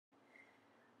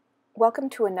Welcome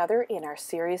to another in our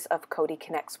series of Coady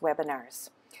Connects webinars.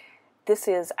 This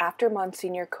is after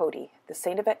Monsignor Coady, the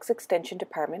StFX Extension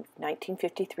Department,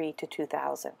 1953 to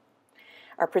 2000.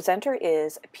 Our presenter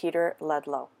is Peter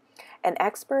Ludlow. An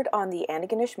expert on the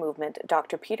Antigonish Movement,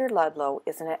 Dr. Peter Ludlow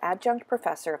is an adjunct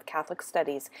professor of Catholic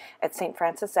Studies at St.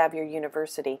 Francis Xavier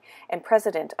University and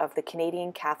president of the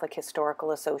Canadian Catholic Historical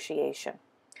Association.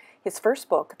 His first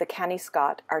book, The Canny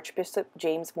Scot, Archbishop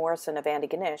James Morrison of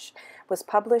Antigonish, was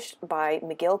published by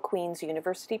McGill-Queen's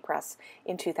University Press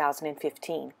in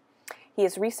 2015. He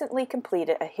has recently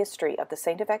completed a history of the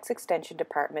StFX Extension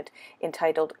Department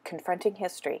entitled Confronting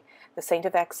History, the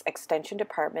StFX Extension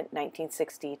Department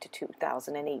 1960 to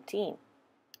 2018.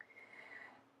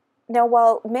 Now,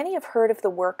 while many have heard of the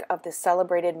work of the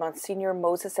celebrated Monsignor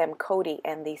Moses M Coady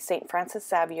and the St. Francis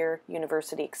Xavier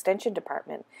University Extension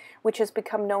Department, which has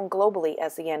become known globally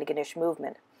as the Antigonish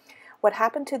Movement, what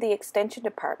happened to the Extension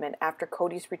Department after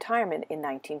Coady's retirement in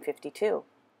 1952?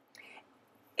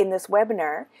 In this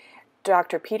webinar,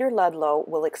 Dr. Peter Ludlow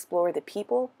will explore the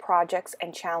people, projects,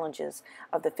 and challenges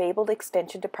of the fabled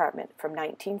Extension Department from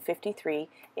 1953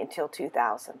 until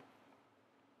 2000.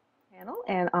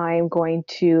 And I'm going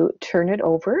to turn it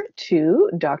over to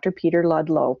Dr. Peter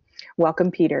Ludlow. Welcome,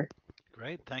 Peter.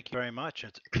 Great, thank you very much.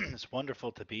 It's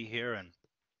wonderful to be here, and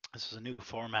this is a new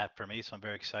format for me, so I'm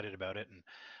very excited about it, and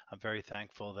I'm very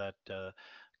thankful that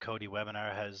Coady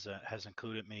webinar has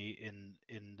included me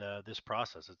in this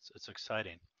process. It's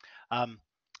exciting.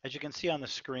 As you can see on the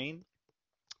screen,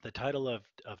 the title of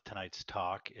tonight's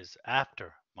talk is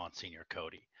After Monsignor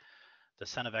Coady, the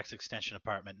StFX Extension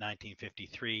Department,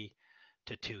 1953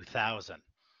 to 2000.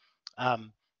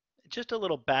 Just a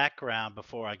little background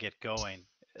before I get going.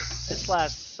 This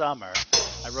last summer,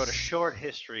 I wrote a short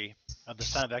history of the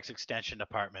StFX Extension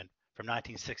Department from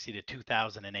 1960 to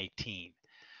 2018.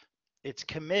 It's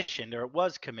commissioned, or it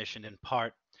was commissioned in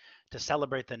part, to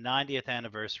celebrate the 90th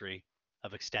anniversary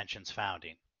of Extension's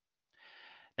founding.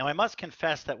 Now, I must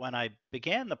confess that when I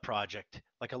began the project,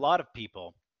 like a lot of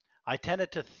people, I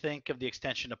tended to think of the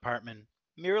Extension Department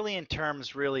merely in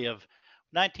terms really of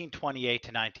 1928 to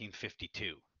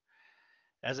 1952.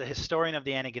 As a historian of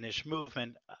the Antigonish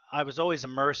Movement, I was always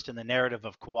immersed in the narrative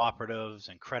of cooperatives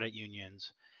and credit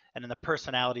unions, and in the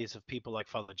personalities of people like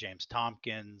Father James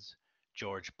Tompkins,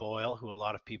 George Boyle, who a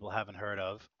lot of people haven't heard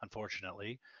of,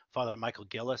 unfortunately, Father Michael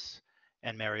Gillis,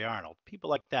 and Mary Arnold. People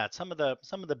like that, some of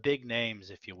the big names,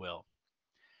 if you will.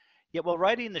 Yet while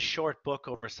writing the short book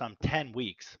over some 10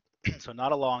 weeks, so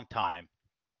not a long time,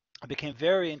 I became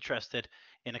very interested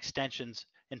in Extension's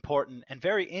important and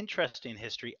very interesting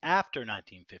history after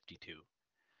 1952.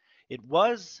 It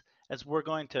was, as we're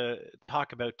going to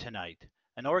talk about tonight,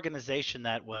 an organization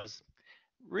that was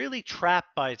really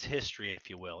trapped by its history, if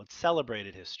you will, its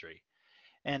celebrated history,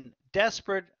 and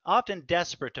often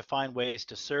desperate to find ways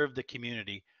to serve the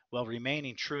community while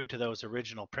remaining true to those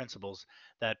original principles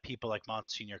that people like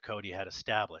Monsignor Coady had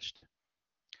established.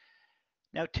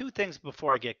 Now, two things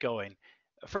before I get going.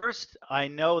 First, I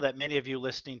know that many of you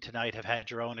listening tonight have had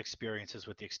your own experiences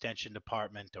with the Extension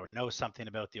Department or know something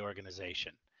about the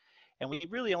organization. And we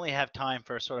really only have time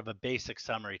for sort of a basic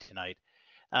summary tonight.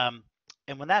 And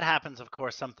when that happens, of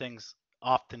course, some things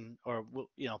often, or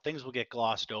things will get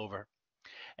glossed over.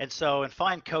 And so in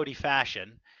fine Coady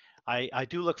fashion, I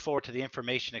do look forward to the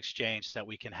information exchange that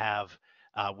we can have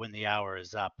when the hour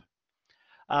is up.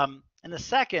 And the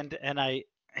second, and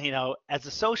as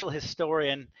a social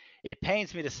historian, it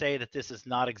pains me to say that this is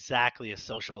not exactly a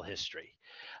social history.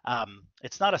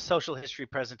 It's not a social history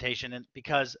presentation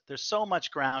because there's so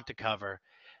much ground to cover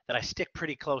that I stick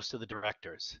pretty close to the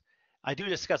directors. I do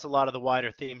discuss a lot of the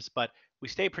wider themes, but we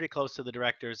stay pretty close to the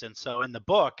directors. And so in the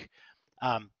book,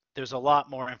 there's a lot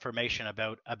more information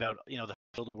about the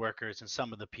field workers and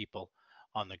some of the people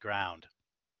on the ground.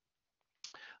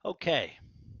 Okay.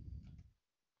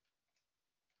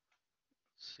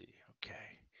 Let's see. Okay.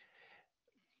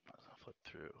 I'll flip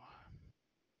through.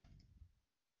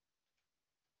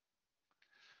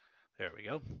 There we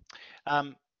go.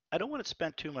 I don't want to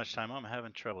spend too much time. I'm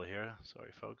having trouble here.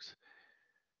 Sorry, folks.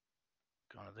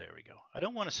 There we go. I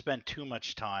don't want to spend too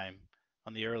much time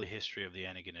on the early history of the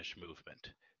Antigonish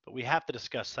Movement, but we have to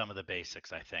discuss some of the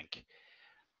basics, I think.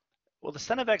 Well, the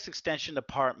StFX Extension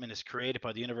Department is created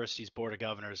by the university's Board of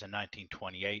Governors in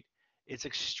 1928. It's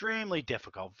extremely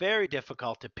difficult, very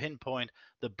difficult to pinpoint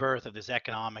the birth of this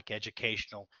economic,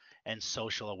 educational, and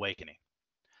social awakening.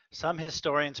 Some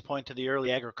historians point to the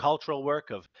early agricultural work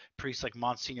of priests like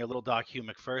Monsignor Little Dog Hugh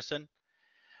McPherson.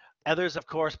 Others, of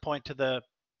course, point to the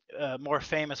more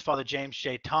famous Father James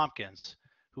J. Tompkins,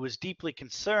 who was deeply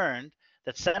concerned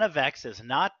that StFX is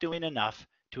not doing enough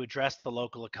to address the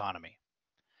local economy.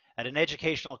 At an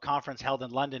educational conference held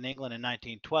in London, England in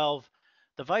 1912,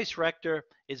 the vice rector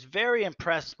is very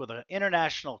impressed with an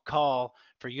international call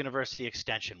for university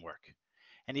extension work.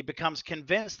 And he becomes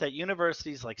convinced that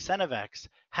universities like StFX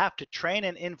have to train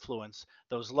and influence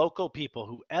those local people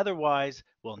who otherwise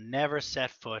will never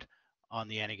set foot on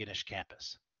the Antigonish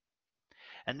campus.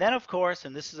 And then, of course,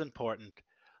 and this is important,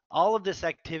 all of this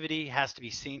activity has to be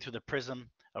seen through the prism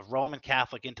of Roman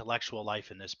Catholic intellectual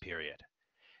life in this period.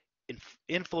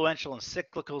 Influential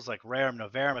encyclicals like Rerum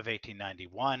Novarum of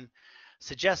 1891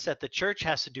 suggest that the church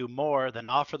has to do more than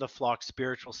offer the flock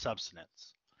spiritual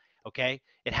subsistence. Okay?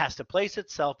 It has to place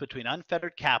itself between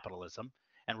unfettered capitalism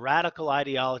and radical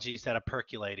ideologies that are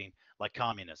percolating like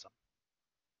communism.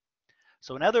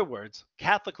 So in other words,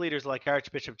 Catholic leaders like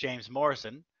Archbishop James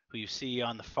Morrison, who you see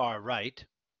on the far right,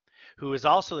 who is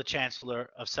also the Chancellor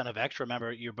of StFX.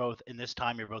 Remember, you're both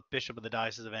Bishop of the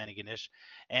Diocese of Antigonish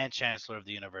and Chancellor of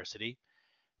the University.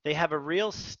 They have a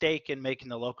real stake in making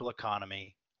the local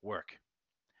economy work.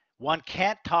 One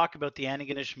can't talk about the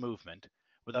Antigonish movement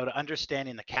without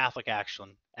understanding the Catholic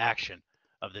action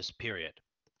of this period.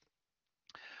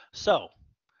 So,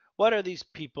 what are these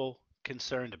people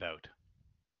concerned about?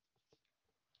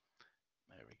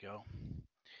 There we go.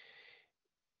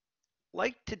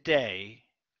 Like today,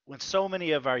 when so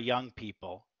many of our young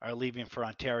people are leaving for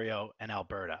Ontario and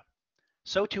Alberta,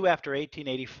 so too after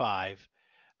 1885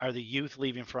 are the youth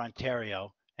leaving for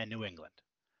Ontario and New England.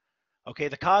 Okay,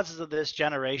 the causes of this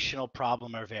generational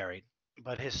problem are varied,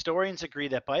 but historians agree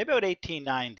that by about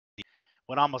 1890,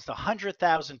 when almost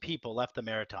 100,000 people left the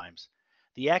Maritimes,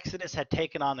 the exodus had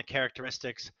taken on the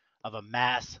characteristics of a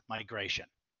mass migration.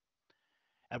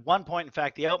 At one point, in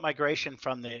fact, the outmigration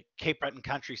from the Cape Breton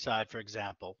countryside, for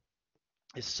example,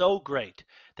 is so great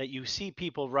that you see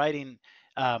people writing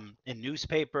in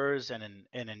newspapers and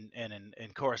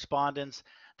in correspondence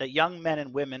that young men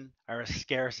and women are as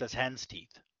scarce as hen's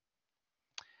teeth.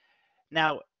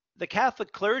 Now, the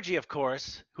Catholic clergy, of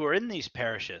course, who are in these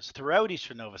parishes throughout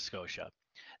eastern Nova Scotia,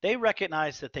 they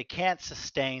recognize that they can't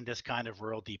sustain this kind of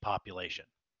rural depopulation.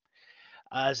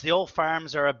 As the old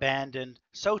farms are abandoned,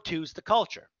 so too is the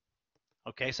culture.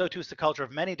 Okay, so too is the culture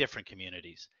of many different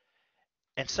communities.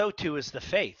 And so too is the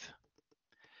faith.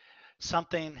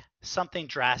 Something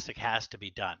drastic has to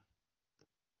be done.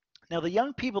 Now, the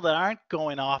young people that aren't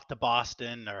going off to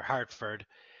Boston or Hartford,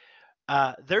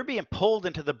 they're being pulled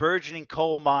into the burgeoning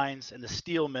coal mines and the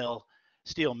steel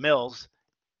mills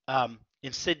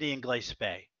in Sydney and Glace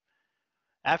Bay.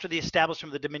 After the establishment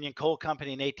of the Dominion Coal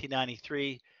Company in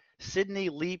 1893, Sydney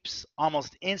leaps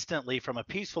almost instantly from a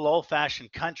peaceful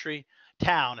old-fashioned country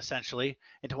town, essentially,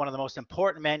 into one of the most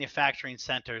important manufacturing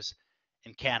centers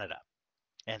in Canada.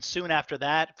 And soon after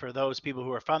that, for those people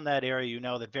who are from that area, you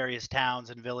know that various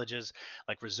towns and villages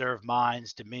like Reserve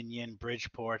Mines, Dominion,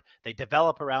 Bridgeport, they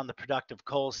develop around the productive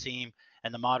coal seam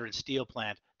and the modern steel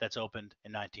plant that's opened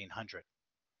in 1900.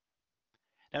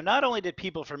 Now, not only did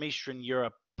people from Eastern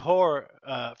Europe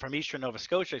from Eastern Nova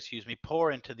Scotia,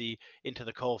 pour into the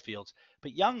coal fields,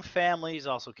 but young families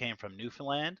also came from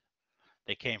Newfoundland.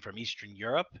 They came from Eastern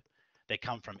Europe. They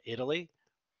come from Italy.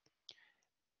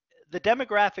 The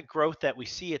demographic growth that we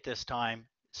see at this time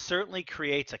certainly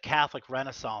creates a Catholic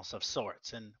renaissance of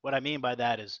sorts. And what I mean by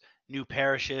that is new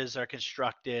parishes are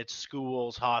constructed,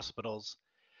 schools, hospitals.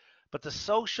 But the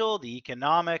social, the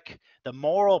economic, the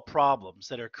moral problems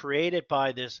that are created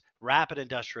by this rapid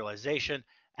industrialization,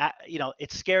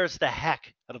 it scares the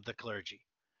heck out of the clergy.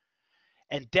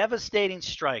 And devastating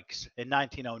strikes in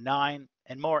 1909,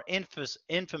 and more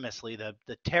infamously, the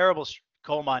terrible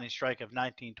coal mining strike of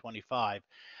 1925,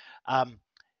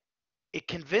 it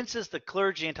convinces the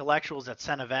clergy intellectuals at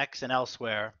StFX and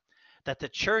elsewhere that the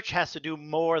church has to do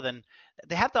more than,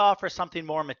 they have to offer something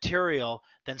more material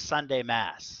than Sunday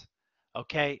Mass.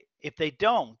 Okay? If they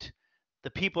don't, the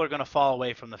people are going to fall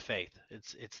away from the faith.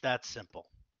 It's that simple.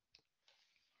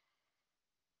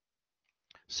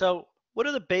 So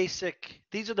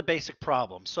these are the basic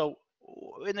problems. So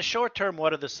in the short term,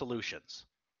 what are the solutions?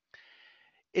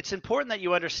 It's important that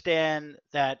you understand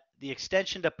that the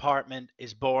Extension Department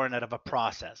is born out of a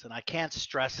process, and I can't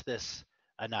stress this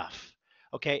enough.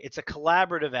 Okay, it's a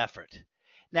collaborative effort.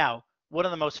 Now, one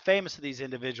of the most famous of these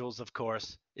individuals, of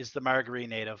course, is the Margaree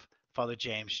native, Father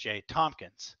James J.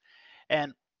 Tompkins.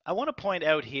 And I want to point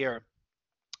out here,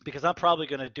 because I'm probably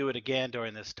going to do it again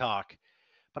during this talk,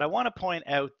 but I want to point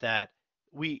out that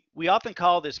we often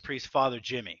call this priest Father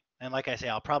Jimmy. And like I say,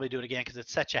 I'll probably do it again because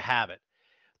it's such a habit.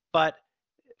 But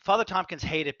Father Tompkins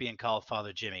hated being called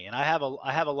Father Jimmy. And I have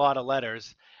a lot of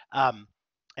letters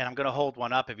and I'm going to hold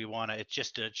one up if you want to. It's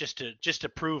just to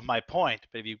prove my point.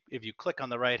 But if you click on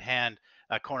the right hand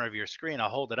corner of your screen, I'll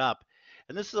hold it up.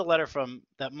 And this is a letter from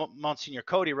that Monsignor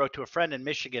Coady wrote to a friend in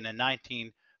Michigan in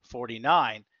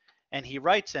 1949, and he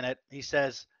writes in it. He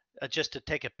says, just to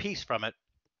take a piece from it.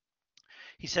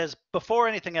 He says, before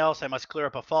anything else, I must clear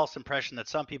up a false impression that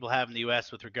some people have in the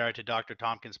U.S. with regard to Dr.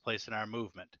 Tompkins' place in our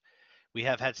movement. We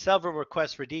have had several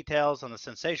requests for details on the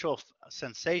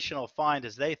sensational find,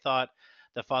 as they thought,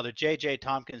 that Father J.J.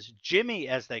 Tompkins, Jimmy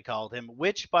as they called him,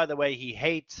 which, by the way, he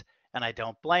hates, and I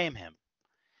don't blame him.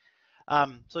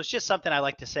 So it's just something I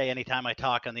like to say anytime I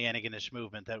talk on the Antigonish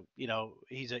movement, that, you know,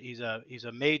 he's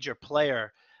a major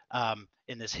player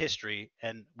in this history,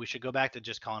 and we should go back to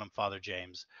just calling him Father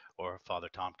James or Father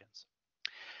Tompkins.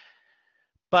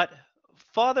 But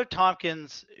Father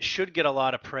Tompkins should get a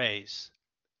lot of praise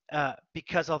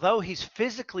because although he's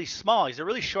physically small, he's a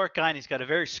really short guy and he's got a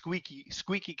very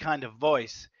squeaky kind of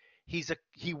voice.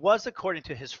 He was, according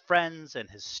to his friends and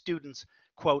his students,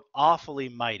 quote, awfully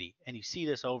mighty. And you see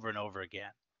this over and over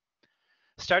again.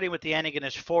 Starting with the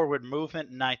Antigonish Forward movement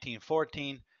in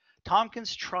 1914,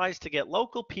 Tompkins tries to get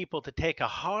local people to take a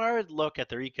hard look at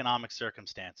their economic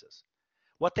circumstances,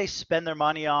 what they spend their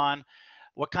money on,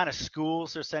 what kind of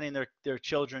schools they're sending their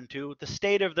children to, the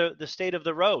state of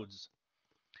the roads.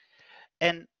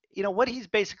 And you know what he's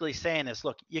basically saying is,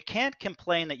 look, you can't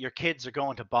complain that your kids are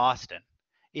going to Boston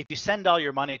if you send all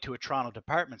your money to a Toronto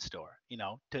department store, you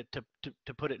know,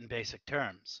 to put it in basic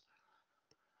terms.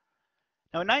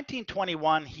 Now, in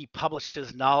 1921, he published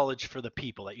his Knowledge for the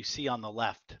People that you see on the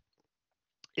left.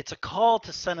 It's a call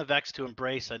to StFX to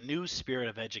embrace a new spirit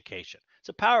of education. It's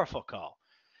a powerful call.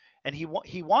 And he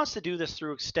wants to do this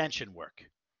through extension work.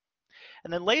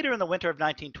 And then later in the winter of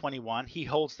 1921, he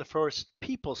holds the first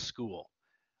People's School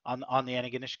on the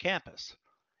Antigonish campus.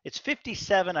 It's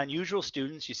 57 unusual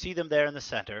students, you see them there in the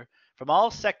center, from all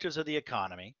sectors of the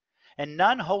economy, and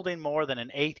none holding more than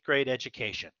an 8th grade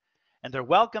education. And they're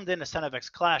welcomed into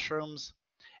StFX classrooms,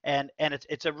 and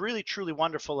it's a really, truly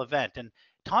wonderful event. And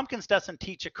Tompkins doesn't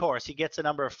teach a course. He gets a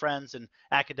number of friends and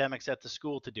academics at the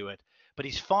school to do it, but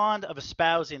he's fond of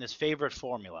espousing his favorite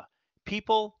formula: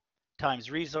 people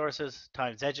times resources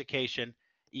times education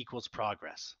equals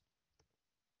progress.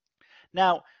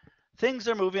 Now, things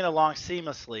are moving along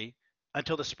seamlessly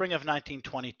until the spring of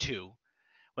 1922,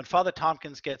 when Father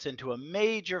Tompkins gets into a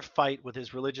major fight with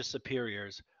his religious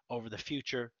superiors over the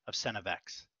future of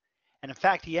StFX. And in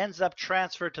fact, he ends up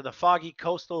transferred to the foggy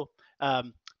coastal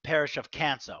parish of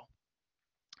Canso.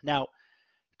 Now,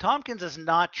 Tompkins is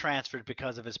not transferred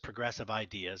because of his progressive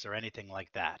ideas or anything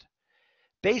like that.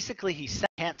 Basically, he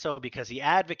sent Canso because he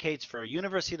advocates for a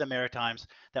University of the Maritimes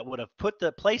that would have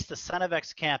placed the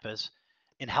StFX campus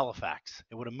in Halifax.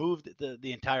 It would have moved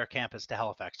the entire campus to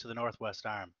Halifax, to the Northwest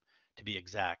Arm, to be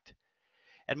exact.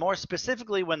 And more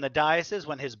specifically, when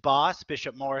his boss,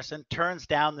 Bishop Morrison, turns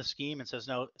down the scheme and says,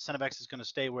 no, StFX is going to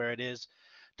stay where it is,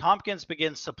 Tompkins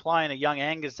begins supplying a young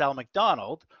Angus L.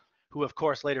 MacDonald, who of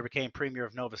course later became Premier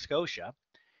of Nova Scotia.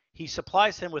 He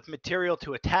supplies him with material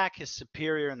to attack his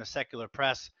superior in the secular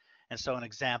press, and so an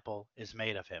example is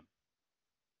made of him.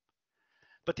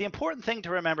 But the important thing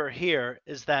to remember here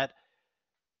is that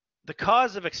the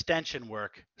cause of extension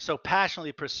work, so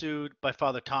passionately pursued by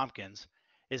Father Tompkins,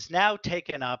 is now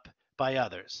taken up by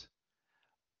others.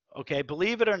 Okay,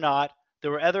 believe it or not,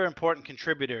 there were other important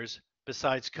contributors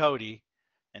besides Coady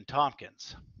and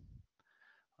Tompkins.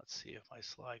 Let's see if my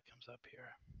slide comes up here.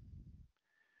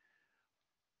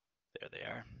 There they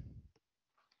are.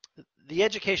 The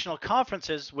educational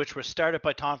conferences, which were started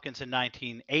by Tompkins in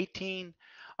 1918,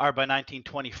 are by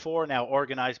 1924 now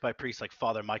organized by priests like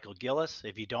Father Michael Gillis.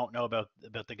 If you don't know about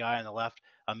the guy on the left,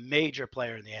 a major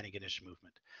player in the Antigonish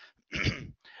movement.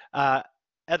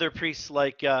 Other priests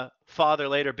like Father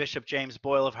later Bishop James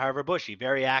Boyle of Harvard Bushy,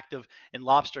 very active in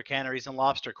lobster canneries and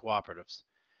lobster cooperatives.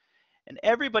 And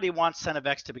everybody wants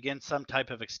StFX to begin some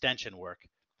type of extension work.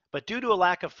 But due to a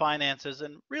lack of finances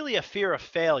and really a fear of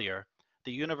failure,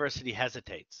 the university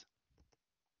hesitates.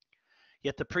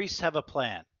 Yet the priests have a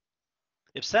plan.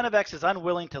 If StFX is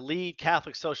unwilling to lead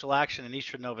Catholic social action in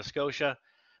eastern Nova Scotia,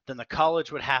 then the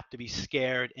college would have to be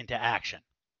scared into action.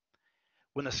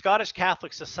 When the Scottish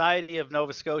Catholic Society of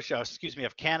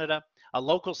of Canada, a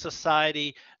local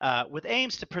society with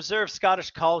aims to preserve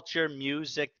Scottish culture,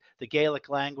 music, the Gaelic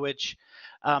language,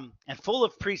 and full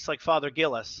of priests like Father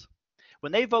Gillis,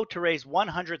 when they vote to raise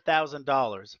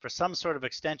 $100,000 for some sort of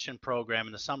extension program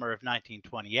in the summer of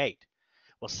 1928,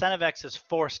 well, StFX is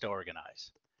forced to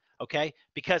organize, okay?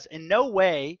 Because in no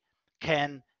way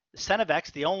can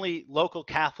StFX, the only local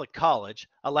Catholic college,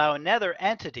 allow another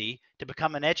entity to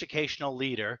become an educational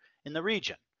leader in the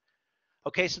region.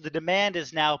 Okay, so the demand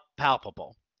is now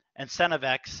palpable, and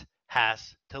StFX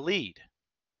has to lead.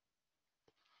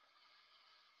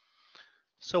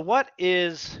 So what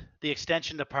is the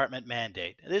Extension Department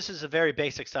mandate? This is a very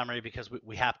basic summary because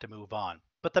we have to move on.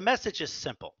 But the message is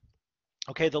simple.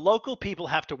 Okay, the local people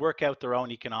have to work out their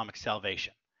own economic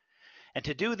salvation. And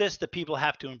to do this, the people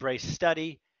have to embrace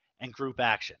study and group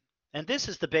action. And this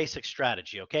is the basic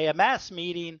strategy, okay? A mass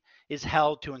meeting is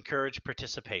held to encourage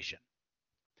participation.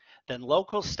 Then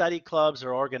local study clubs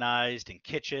are organized in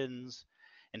kitchens,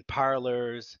 in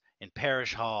parlors, in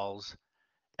parish halls.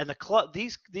 And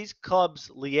these clubs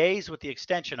liaise with the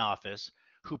Extension Office,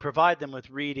 who provide them with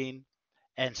reading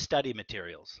and study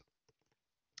materials.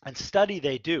 And study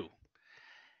they do.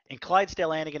 In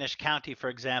Clydesdale-Antigonish County, for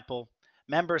example,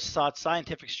 members sought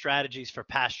scientific strategies for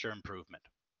pasture improvement.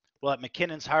 Well, at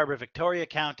McKinnon's Harbor, Victoria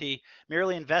County,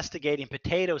 merely investigating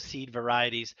potato seed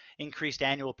varieties increased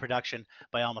annual production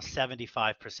by almost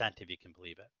 75%, if you can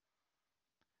believe it.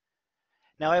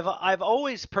 Now, I've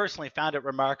always personally found it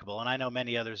remarkable, and I know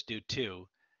many others do too,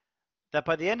 that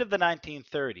by the end of the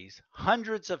 1930s,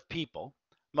 hundreds of people,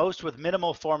 most with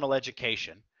minimal formal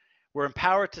education, were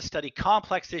empowered to study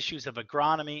complex issues of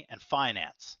agronomy and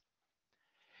finance.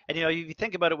 And you know, you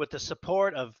think about it, with the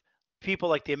support of people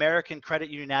like the American credit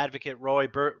union advocate Roy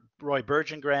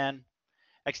Burgengran,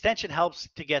 Extension helps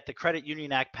to get the Credit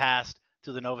Union Act passed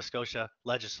through the Nova Scotia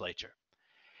legislature.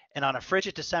 And on a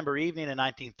frigid December evening in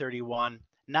 1931,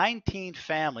 19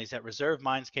 families at Reserve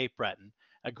Mines Cape Breton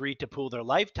agreed to pool their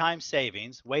lifetime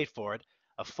savings, wait for it,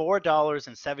 of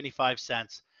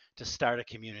 $4.75 to start a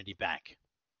community bank.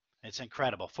 It's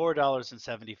incredible,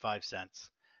 $4.75, and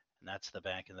that's the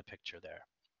bank in the picture there.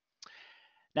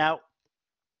 Now,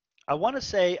 I want to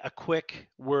say a quick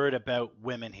word about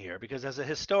women here, because as a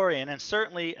historian, and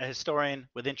certainly a historian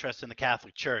with interest in the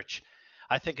Catholic Church,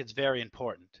 I think it's very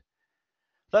important.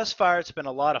 Thus far, it's been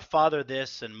a lot of Father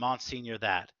this and Monsignor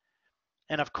that.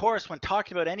 And of course, when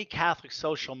talking about any Catholic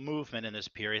social movement in this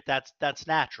period, that's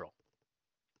natural.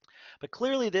 But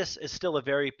clearly, this is still a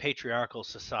very patriarchal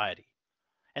society.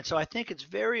 And so I think it's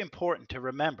very important to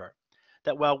remember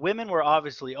that while women were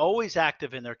obviously always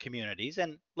active in their communities,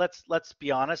 and let's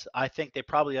be honest, I think they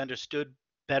probably understood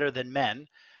better than men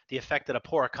the effect that a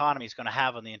poor economy is going to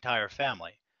have on the entire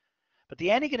family. But the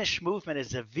Antigonish movement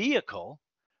is a vehicle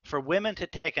for women to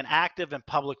take an active and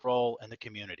public role in the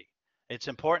community. It's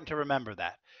important to remember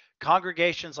that.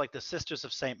 Congregations like the Sisters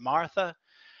of St. Martha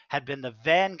had been the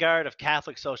vanguard of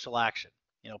Catholic social action,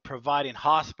 you know, providing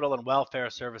hospital and welfare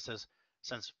services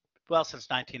since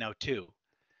 1902.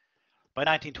 By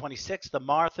 1926, the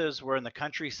Marthas were in the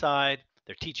countryside.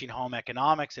 They're teaching home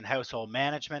economics and household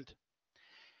management.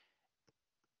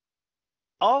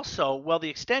 Also, while the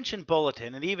Extension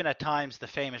Bulletin, and even at times the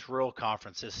famous rural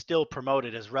conferences, still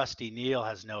promoted, as Rusty Neal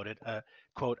has noted,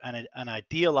 quote, an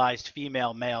idealized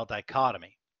female-male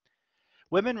dichotomy,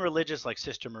 women religious like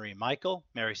Sister Marie Michael,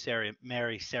 Mary Sarah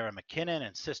McKinnon,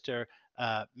 and Sister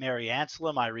Mary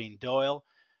Anselm, Irene Doyle,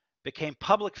 became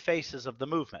public faces of the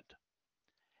movement.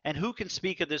 And who can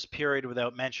speak of this period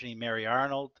without mentioning Mary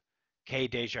Arnold, Kay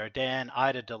Desjardins,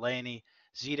 Ida Delaney,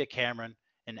 Zita Cameron,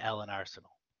 and Ellen Arsenal?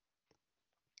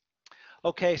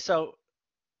 Okay, so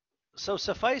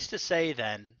suffice to say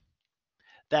then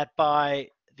that by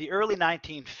the early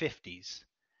 1950s,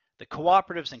 the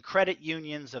cooperatives and credit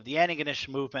unions of the Antigonish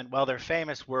movement, well, they're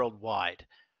famous worldwide.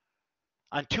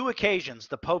 On 2 occasions,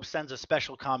 the Pope sends a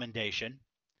special commendation,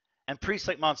 and priests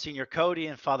like Monsignor Coady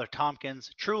and Father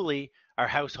Tompkins truly are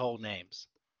household names.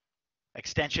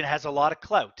 Extension has a lot of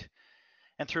clout,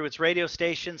 and through its radio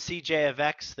station,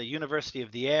 CJFX, the University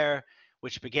of the Air,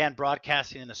 which began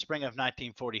broadcasting in the spring of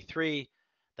 1943,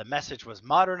 the message was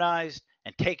modernized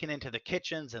and taken into the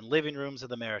kitchens and living rooms of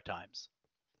the Maritimes.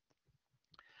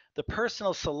 The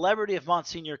personal celebrity of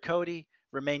Monsignor Coady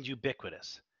remained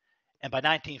ubiquitous, and by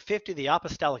 1950, the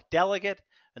apostolic delegate,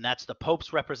 and that's the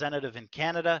Pope's representative in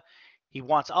Canada, he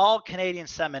wants all Canadian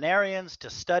seminarians to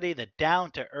study the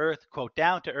down-to-earth, quote,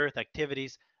 down-to-earth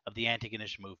activities of the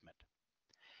Antigonish movement.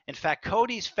 In fact,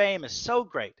 Coady's fame is so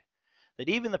great that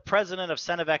even the president of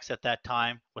StFX at that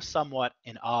time was somewhat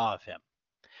in awe of him.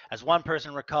 As one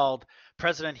person recalled,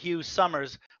 President Hugh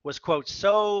Summers was, quote,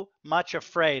 so much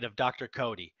afraid of Dr.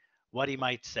 Coady, what he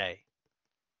might say.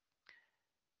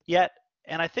 Yet,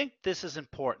 and I think this is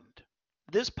important,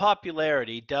 this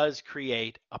popularity does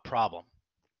create a problem.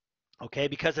 Okay,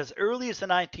 because as early as the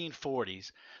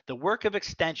 1940s, the work of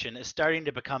Extension is starting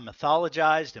to become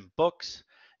mythologized in books,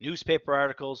 newspaper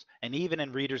articles, and even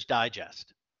in Reader's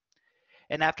Digest.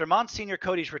 And after Monsignor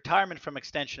Coady's retirement from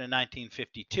Extension in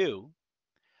 1952,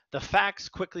 the facts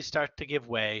quickly start to give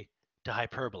way to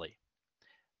hyperbole.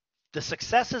 The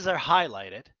successes are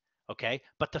highlighted, okay,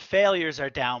 but the failures are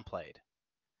downplayed.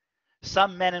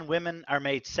 Some men and women are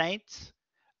made saints,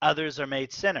 others are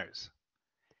made sinners.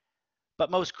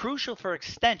 But most crucial for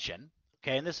Extension,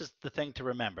 okay, and this is the thing to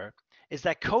remember, is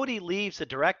that Coady leaves the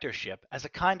directorship as a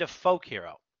kind of folk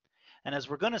hero. And as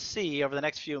we're going to see over the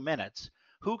next few minutes,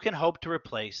 who can hope to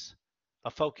replace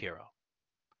a folk hero?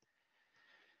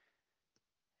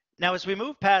 Now, as we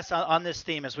move past on this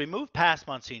theme, as we move past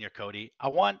Monsignor Coady, I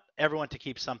want everyone to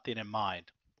keep something in mind.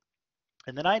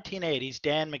 In the 1980s,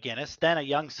 Dan McGinnis, then a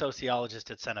young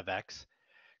sociologist at StFX,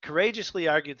 courageously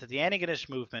argued that the Antigonish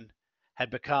movement had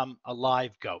become a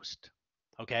live ghost.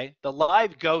 Okay, the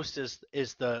live ghost is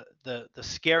the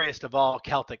scariest of all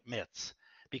Celtic myths,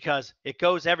 because it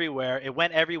goes everywhere. It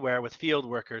went everywhere with field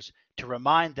workers to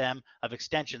remind them of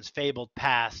Extension's fabled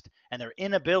past and their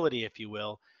inability, if you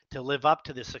will, to live up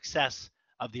to the success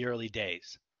of the early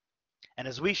days. And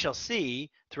as we shall see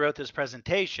throughout this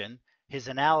presentation, his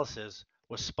analysis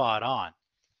was spot on.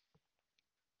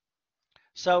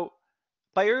 So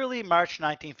by early March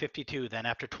 1952, then,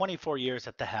 after 24 years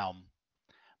at the helm,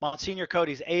 Monsignor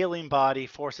Coady's ailing body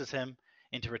forces him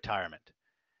into retirement.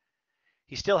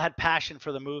 He still had passion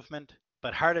for the movement,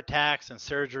 but heart attacks and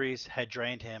surgeries had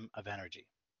drained him of energy.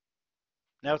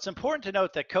 Now, it's important to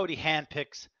note that Coady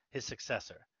handpicks his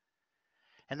successor.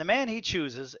 And the man he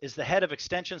chooses is the head of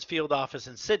Extension's field office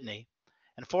in Sydney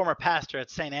and former pastor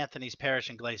at St. Anthony's Parish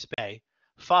in Glace Bay,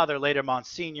 Father later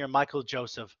Monsignor Michael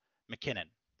Joseph McKinnon.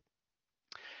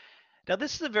 Now,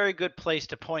 this is a very good place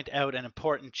to point out an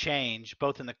important change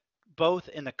both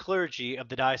in the clergy of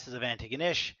the Diocese of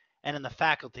Antigonish and in the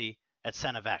faculty at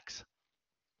StFX.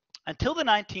 Until the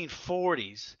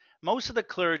 1940s, most of the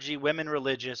clergy, women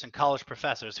religious, and college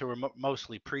professors, who were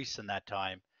mostly priests in that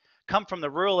time, come from the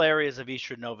rural areas of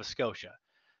eastern Nova Scotia,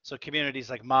 so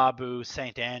communities like Mabu,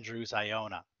 St. Andrews,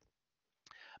 Iona.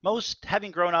 Most,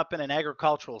 having grown up in an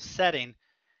agricultural setting,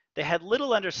 they had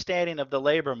little understanding of the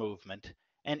labor movement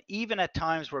and even at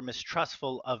times were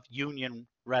mistrustful of union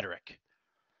rhetoric.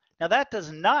 Now, that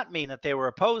does not mean that they were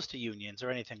opposed to unions or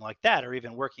anything like that, or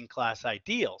even working class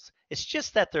ideals. It's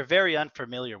just that they're very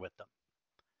unfamiliar with them.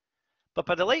 But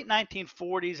by the late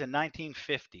 1940s and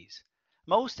 1950s,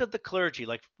 most of the clergy,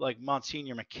 like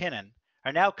Monsignor McKinnon,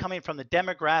 are now coming from the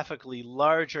demographically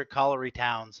larger colliery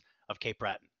towns of Cape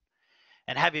Breton.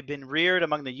 And having been reared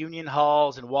among the union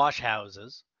halls and wash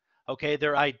houses, okay,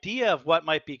 their idea of what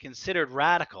might be considered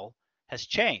radical has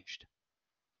changed.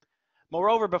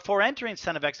 Moreover, before entering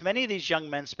StFX, many of these young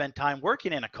men spent time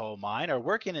working in a coal mine or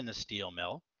working in the steel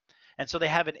mill, and so they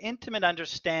have an intimate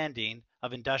understanding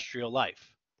of industrial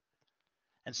life.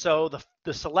 And so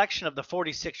the selection of the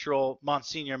 46-year-old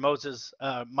Monsignor Moses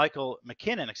Michael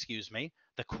McKinnon,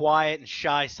 the quiet and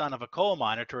shy son of a coal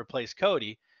miner, to replace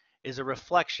Coady, is a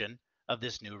reflection of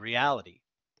this new reality.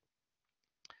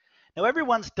 Now,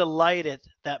 everyone's delighted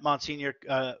that Monsignor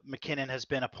McKinnon has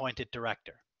been appointed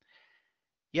director.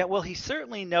 Yet, while he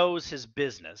certainly knows his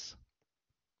business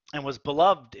and was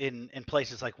beloved in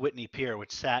places like Whitney Pier,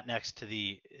 which sat next to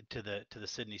the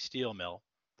Sydney steel mill,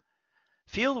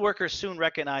 field workers soon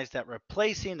recognized that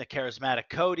replacing the charismatic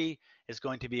Coady is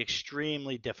going to be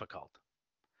extremely difficult.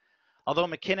 Although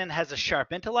McKinnon has a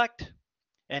sharp intellect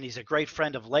and he's a great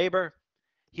friend of labor,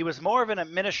 he was more of an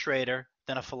administrator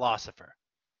than a philosopher.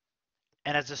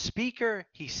 And as a speaker,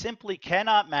 he simply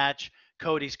cannot match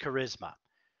Coady's charisma.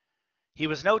 He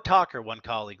was no talker, one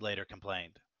colleague later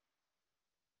complained.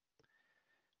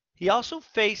 He also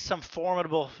faced some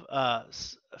formidable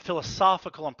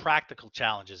philosophical and practical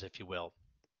challenges, if you will.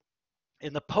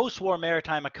 In the post-war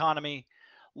maritime economy,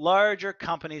 larger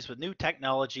companies with new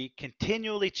technology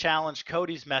continually challenged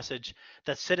Coady's message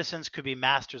that citizens could be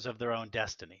masters of their own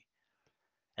destiny.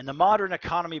 And the modern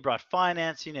economy brought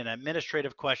financing and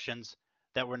administrative questions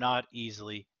that were not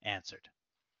easily answered.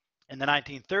 In the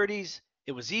 1930s,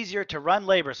 it was easier to run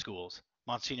labor schools,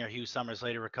 Monsignor Hugh Summers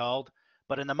later recalled,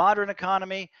 but in the modern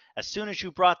economy, as soon as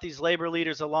you brought these labor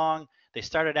leaders along, they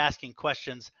started asking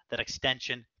questions that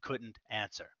Extension couldn't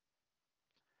answer.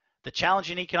 The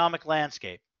challenging economic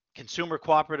landscape. Consumer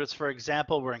cooperatives, for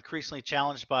example, were increasingly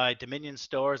challenged by Dominion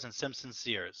Stores and Simpson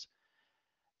Sears.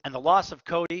 And the loss of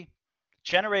Coady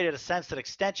generated a sense that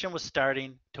Extension was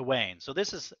starting to wane. So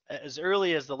this is as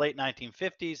early as the late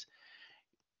 1950s.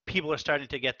 People are starting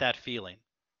to get that feeling.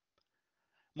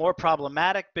 More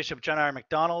problematic, Bishop John R.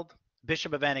 MacDonald,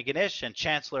 Bishop of Antigonish and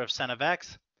Chancellor of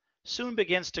StFX, soon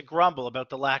begins to grumble about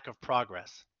the lack of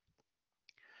progress.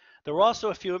 There were also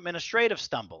a few administrative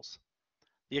stumbles.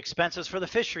 The expenses for the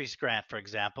fisheries grant, for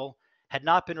example, had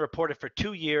not been reported for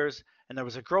 2 years, and there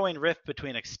was a growing rift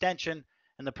between Extension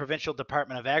and the Provincial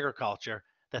Department of Agriculture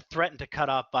that threatened to cut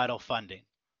off vital funding.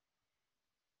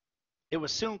 It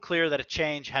was soon clear that a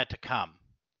change had to come.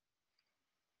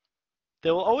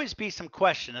 There will always be some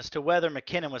question as to whether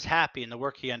McKinnon was happy in the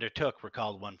work he undertook,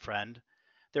 recalled one friend.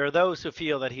 There are those who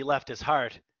feel that he left his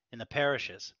heart in the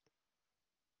parishes.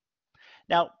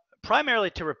 Now, primarily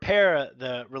to repair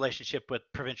the relationship with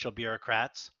provincial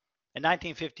bureaucrats, in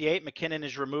 1958, McKinnon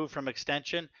is removed from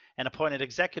Extension and appointed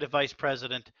Executive Vice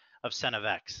President of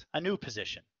StFX, a new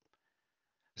position.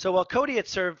 So while Coady had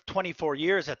served 24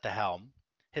 years at the helm,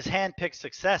 his hand-picked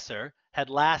successor had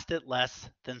lasted less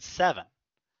than 7.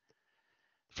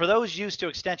 For those used to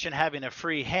Extension having a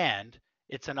free hand,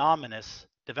 it's an ominous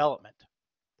development.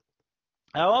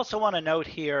 I also want to note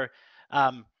here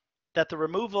that the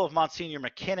removal of Monsignor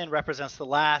McKinnon represents the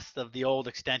last of the old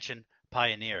Extension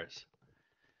pioneers.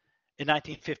 In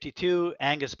 1952,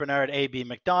 Angus Bernard A.B.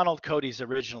 MacDonald, Coady's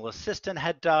original assistant,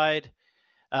 had died.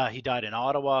 He died in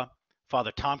Ottawa.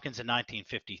 Father Tompkins in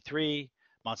 1953.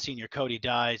 Monsignor Coady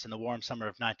dies in the warm summer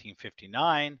of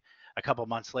 1959. A couple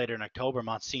months later, in October,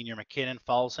 Monsignor McKinnon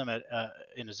follows him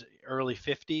in his early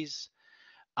 50s.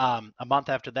 A month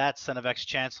after that, StFX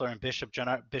Chancellor and Bishop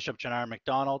John R.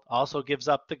 MacDonald also gives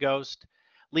up the ghost,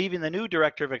 leaving the new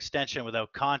Director of Extension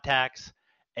without contacts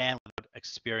and without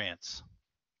experience.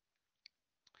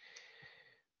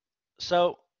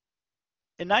 So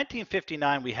in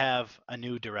 1959, we have a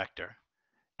new director,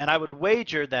 and I would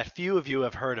wager that few of you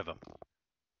have heard of him.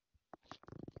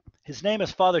 His name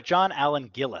is Father John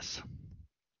Allen Gillis.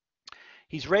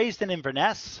 He's raised in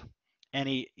Inverness, and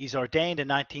he's ordained in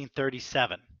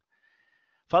 1937.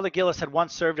 Father Gillis had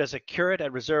once served as a curate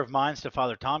at Reserve Mines to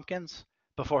Father Tompkins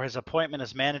before his appointment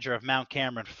as manager of Mount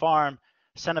Cameron Farm,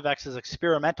 StFX's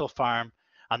experimental farm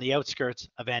on the outskirts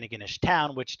of Antigonish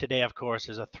town, which today, of course,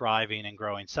 is a thriving and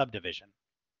growing subdivision.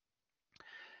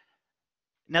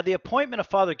 Now, the appointment of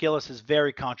Father Gillis is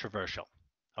very controversial.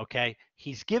 Okay,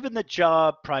 he's given the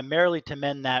job primarily to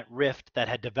mend that rift that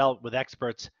had developed with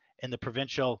experts in the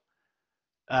Provincial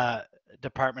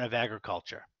Department of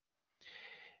Agriculture.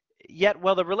 Yet,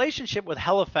 while the relationship with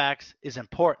Halifax is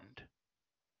important,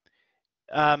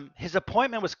 his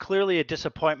appointment was clearly a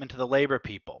disappointment to the Labour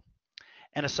people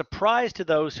and a surprise to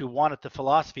those who wanted the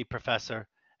philosophy professor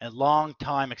and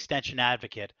longtime Extension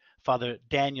advocate, Father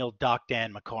Daniel Doc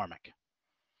Dan McCormick.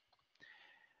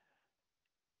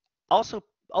 Also,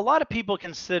 a lot of people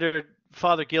considered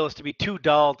Father Gillis to be too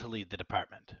dull to lead the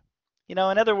department. You know,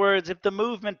 in other words, if the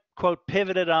movement, quote,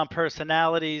 pivoted on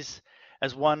personalities,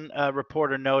 as one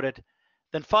reporter noted,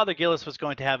 then Father Gillis was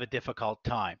going to have a difficult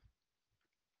time.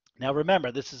 Now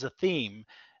remember, this is a theme,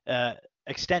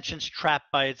 Extension's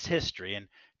trapped by its history, and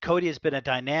Coady has been a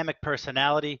dynamic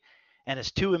personality, and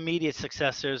his two immediate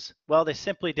successors, well, they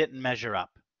simply didn't measure up.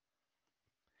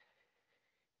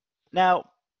 Now,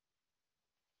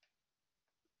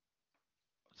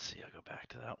 let's see, I'll go back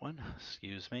to that one,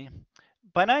 excuse me.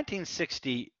 By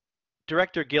 1960,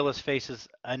 Director Gillis faces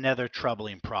another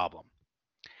troubling problem.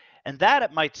 And that,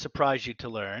 it might surprise you to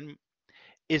learn,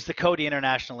 is the Coady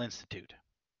International Institute.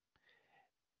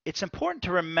 It's important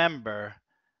to remember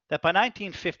that by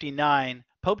 1959,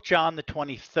 Pope John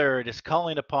XXIII is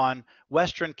calling upon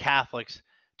Western Catholics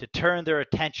to turn their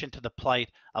attention to the plight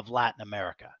of Latin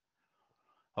America.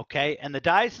 Okay, and the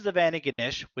Diocese of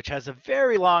Antigonish, which has a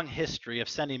very long history of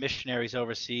sending missionaries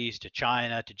overseas to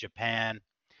China, to Japan,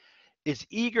 is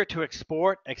eager to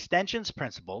export Extension's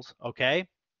principles, okay,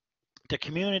 to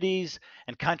communities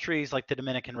and countries like the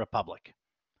Dominican Republic.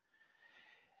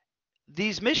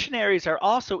 These missionaries are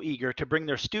also eager to bring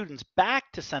their students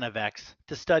back to StFX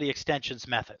to study Extension's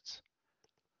methods.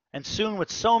 And soon,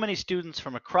 with so many students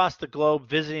from across the globe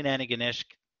visiting Antigonish,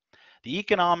 the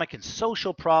economic and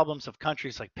social problems of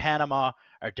countries like Panama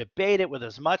are debated with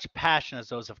as much passion as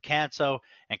those of Canso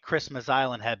and Christmas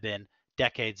Island had been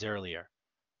decades earlier.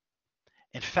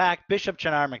 In fact, Bishop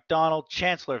John R. MacDonald,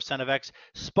 Chancellor of StFX,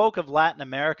 spoke of Latin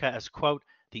America as, quote,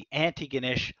 the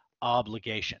Antigonish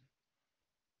obligation.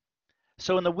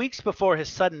 So in the weeks before his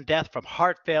sudden death from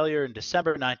heart failure in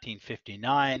December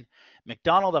 1959,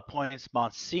 MacDonald appoints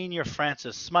Monsignor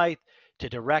Francis Smythe to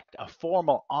direct a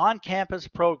formal on-campus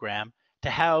program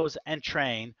to house and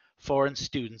train foreign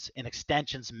students in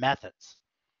Extension's methods.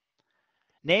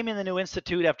 Naming the new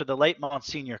institute after the late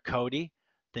Monsignor Coady,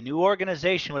 the new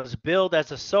organization was billed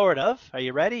as a sort of, are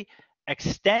you ready,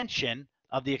 extension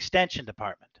of the Extension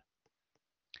Department.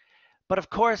 But of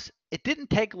course, it didn't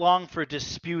take long for a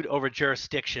dispute over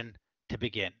jurisdiction to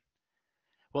begin.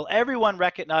 Will everyone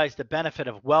recognize the benefit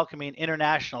of welcoming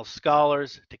international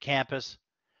scholars to campus?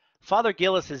 Father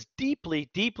Gillis is deeply,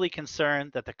 deeply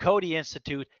concerned that the Coady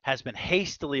Institute has been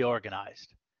hastily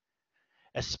organized,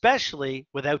 especially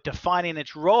without defining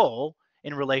its role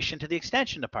in relation to the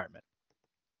Extension Department.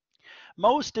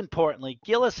 Most importantly,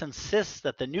 Gillis insists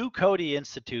that the new Coady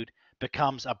Institute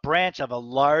becomes a branch of a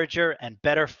larger and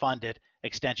better funded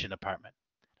Extension Department.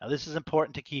 Now, this is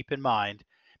important to keep in mind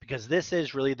because this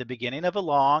is really the beginning of a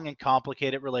long and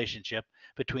complicated relationship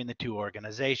between the two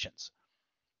organizations.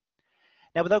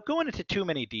 Now, without going into too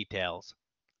many details,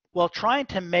 while trying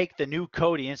to make the new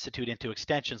Coady Institute into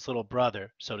Extension's little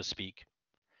brother, so to speak,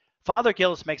 Father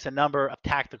Gillis makes a number of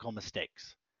tactical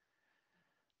mistakes.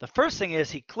 The first thing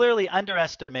is he clearly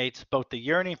underestimates both the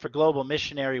yearning for global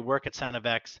missionary work at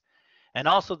StFX and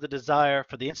also the desire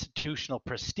for the institutional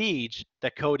prestige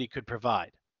that Coady could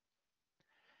provide.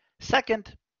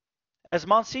 Second, as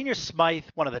Monsignor Smythe,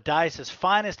 one of the diocese's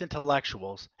finest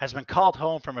intellectuals, has been called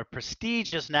home from a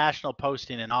prestigious national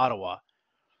posting in Ottawa,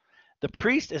 the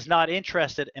priest is not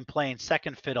interested in playing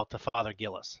second fiddle to Father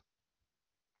Gillis.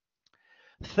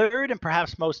 Third, and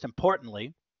perhaps most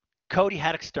importantly, Coady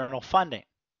had external funding.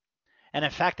 And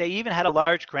in fact, they even had a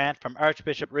large grant from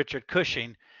Archbishop Richard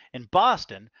Cushing in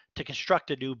Boston to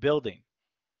construct a new building.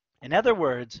 In other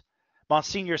words,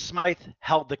 Monsignor Smythe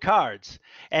held the cards,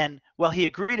 and while he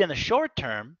agreed in the short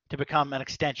term to become an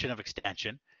extension of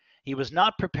Extension, he was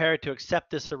not prepared to accept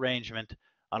this arrangement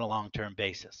on a long-term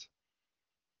basis.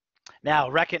 Now,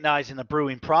 recognizing the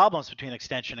brewing problems between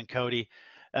Extension and Coady,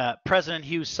 President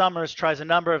Hugh Summers tries a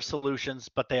number of solutions,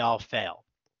 but they all fail.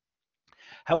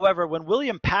 However, when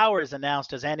William Power is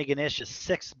announced as Antigonish's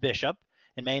sixth bishop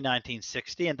in May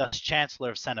 1960 and thus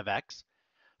Chancellor of StFX,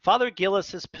 Father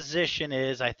Gillis's position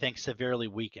is, I think, severely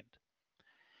weakened.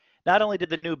 Not only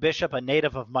did the new bishop, a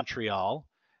native of Montreal,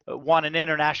 want an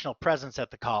international presence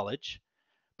at the college,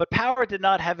 but Power did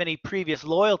not have any previous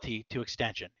loyalty to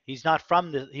Extension. He wasn't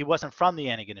from the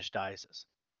Antigonish diocese.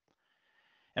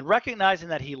 And recognizing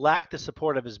that he lacked the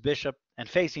support of his bishop and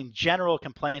facing general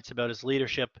complaints about his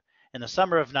leadership, in the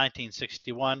summer of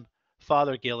 1961,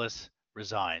 Father Gillis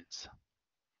resigns.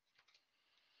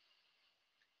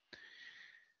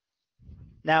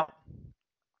 Now,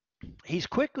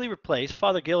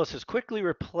 Father Gillis is quickly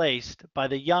replaced by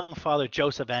the young Father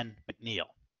Joseph N. McNeill.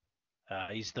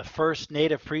 He's the first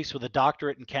native priest with a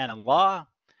doctorate in canon law,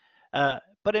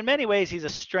 but in many ways he's a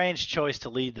strange choice to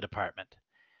lead the department.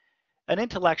 An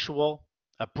intellectual,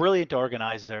 a brilliant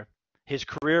organizer, his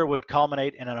career would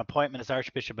culminate in an appointment as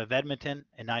Archbishop of Edmonton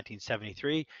in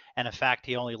 1973, and in fact,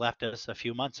 he only left us a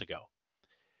few months ago.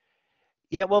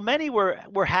 Yeah, well, many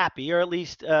were happy, or at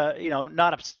least,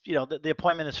 the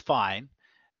appointment is fine.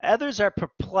 Others are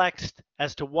perplexed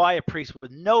as to why a priest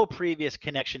with no previous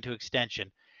connection to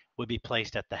Extension would be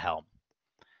placed at the helm.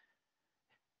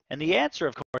 And the answer,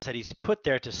 of course, that he's put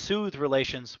there to soothe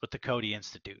relations with the Coady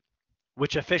Institute,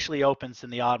 which officially opens in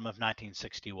the autumn of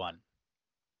 1961.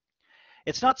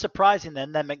 It's not surprising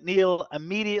then that McNeill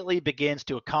immediately begins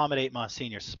to accommodate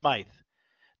Monsignor Smythe.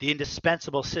 The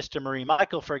indispensable Sister Marie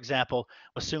Michael, for example,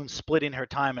 was soon splitting her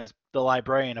time as the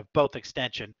librarian of both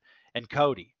Extension and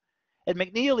Coady. And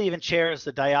McNeill even chairs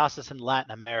the Diocesan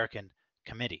Latin American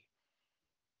Committee.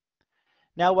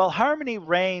 Now, while harmony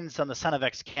reigns on the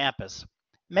StFX campus,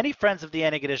 many friends of the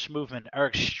Antigonish movement are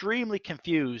extremely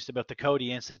confused about the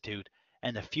Coady Institute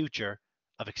and the future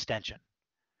of Extension.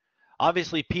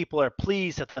 Obviously, people are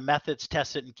pleased that the methods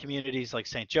tested in communities like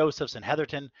St. Joseph's and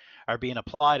Heatherton are being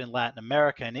applied in Latin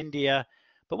America and India,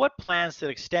 but what plans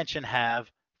did Extension have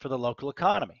for the local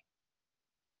economy?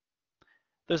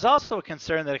 There's also a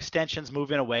concern that Extension's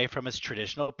moving away from its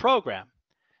traditional program.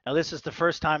 Now, this is the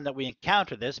first time that we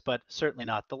encounter this, but certainly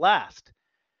not the last.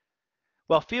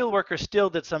 While field workers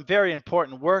still did some very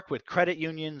important work with credit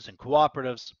unions and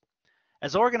cooperatives,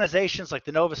 as organizations like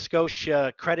the Nova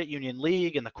Scotia Credit Union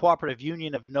League and the Cooperative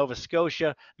Union of Nova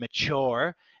Scotia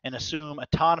mature and assume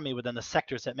autonomy within the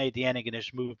sectors that made the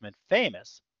Antigonish movement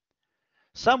famous,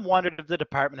 some wondered if the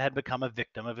department had become a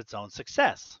victim of its own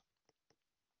success.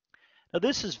 Now,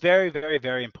 this is very, very,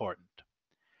 very important.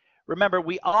 Remember,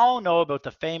 we all know about the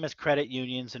famous credit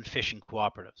unions and fishing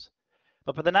cooperatives.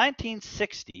 But by the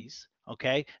 1960s,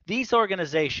 these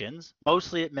organizations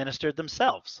mostly administered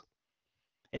themselves.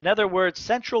 In other words,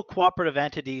 central cooperative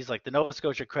entities like the Nova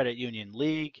Scotia Credit Union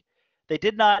League, they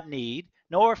did not need,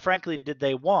 nor frankly did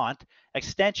they want,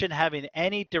 Extension having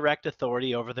any direct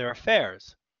authority over their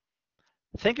affairs.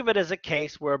 Think of it as a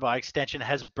case whereby Extension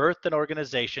has birthed an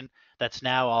organization that's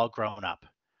now all grown up.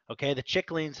 The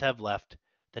chicklings have left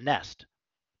the nest.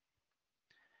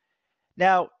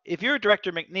 Now, if you're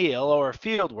Director McNeil or a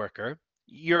field worker,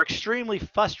 you're extremely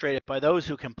frustrated by those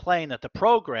who complain that the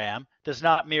program does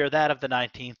not mirror that of the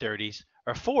 1930s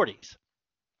or 40s.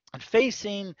 And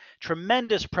facing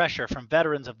tremendous pressure from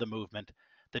veterans of the movement,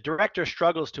 the director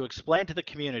struggles to explain to the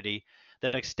community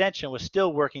that Extension was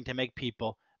still working to make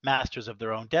people masters of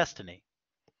their own destiny,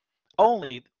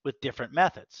 only with different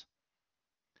methods.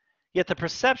 Yet the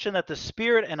perception that the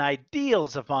spirit and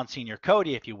ideals of Monsignor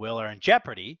Coady, if you will, are in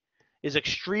jeopardy is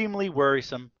extremely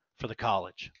worrisome for the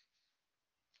college.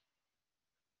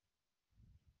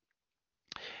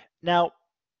 Now,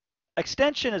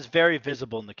 Extension is very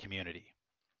visible in the community.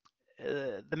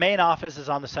 The main office is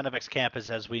on the StFX campus,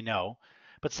 as we know,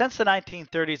 but since the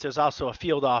 1930s, there's also a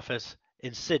field office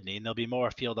in Sydney, and there'll be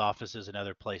more field offices in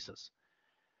other places.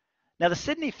 Now, the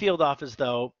Sydney field office,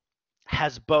 though,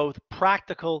 has both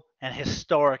practical and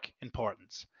historic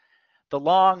importance. The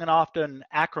long and often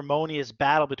acrimonious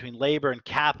battle between labor and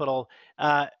capital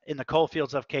in the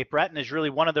coalfields of Cape Breton is really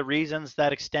one of the reasons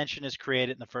that Extension is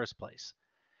created in the first place.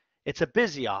 It's a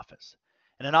busy office,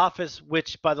 and an office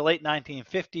which by the late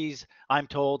 1950s, I'm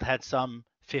told, had some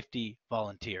 50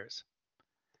 volunteers.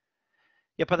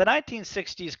 Yet by the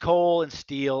 1960s, coal and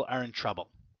steel are in trouble.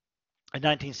 In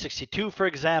 1962, for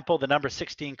example, the number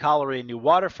 16 colliery in New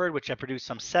Waterford, which had produced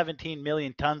some 17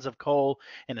 million tons of coal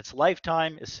in its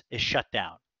lifetime, is shut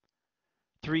down.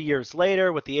 3 years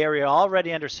later, with the area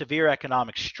already under severe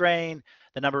economic strain,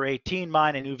 the number 18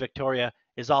 mine in New Victoria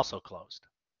is also closed.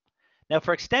 Now,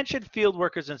 for Extension field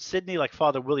workers in Sydney like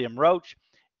Father William Roach,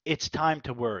 it's time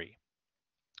to worry.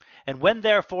 And when,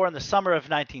 therefore, in the summer of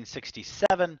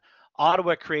 1967,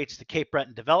 Ottawa creates the Cape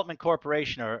Breton Development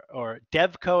Corporation, or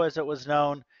DevCo as it was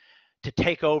known, to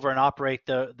take over and operate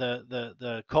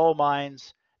the coal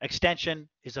mines, Extension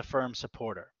is a firm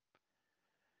supporter.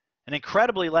 And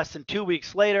incredibly, less than 2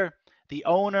 weeks later, the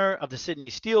owner of the Sydney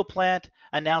Steel Plant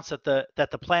announced that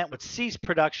the plant would cease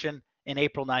production in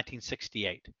April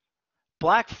 1968.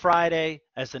 Black Friday,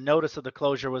 as the notice of the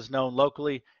closure was known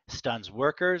locally, stuns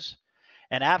workers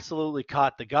and absolutely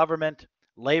caught the government,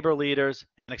 labor leaders,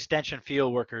 and Extension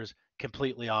field workers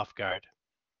completely off guard.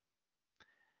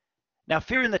 Now,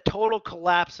 fearing the total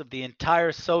collapse of the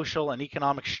entire social and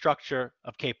economic structure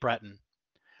of Cape Breton,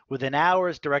 within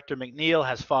hours, Director McNeil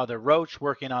has Father Roach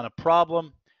working on a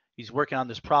problem. He's working on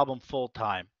this problem full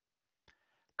time.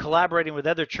 Collaborating with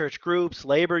other church groups,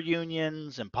 labor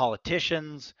unions, and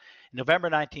politicians, in November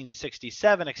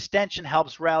 1967, Extension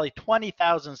helps rally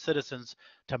 20,000 citizens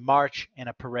to march in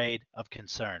a parade of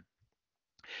concern.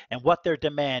 And what they're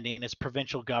demanding is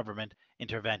provincial government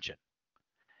intervention.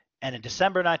 And in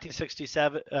December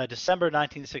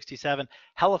 1967,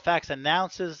 Halifax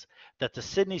announces that the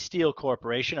Sydney Steel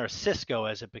Corporation, or Cisco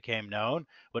as it became known,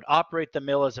 would operate the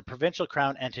mill as a provincial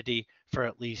crown entity for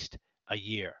at least a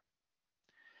year.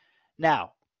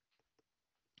 Now,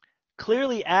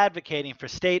 clearly advocating for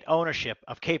state ownership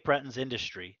of Cape Breton's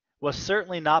industry was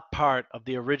certainly not part of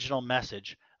the original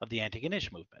message of the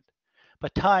Antigonish movement.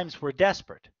 But times were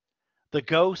desperate. The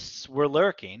ghosts were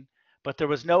lurking, but there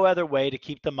was no other way to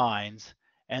keep the mines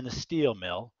and the steel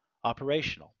mill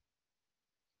operational.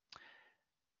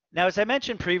 Now, as I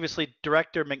mentioned previously,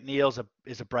 Director McNeil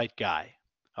is a bright guy.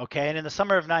 Okay, and in the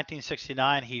summer of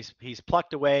 1969, he's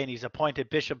plucked away and he's appointed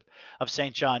Bishop of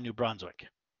St. John, New Brunswick.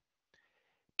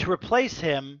 To replace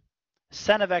him,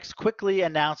 StFX quickly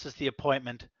announces the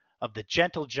appointment of the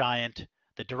gentle giant,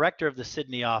 the director of the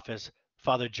Sydney office,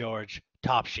 Father George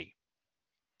Topshee.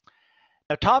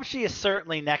 Now, Topshee is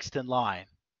certainly next in line,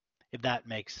 if that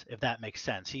makes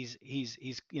sense.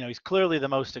 He's clearly the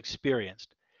most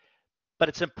experienced. But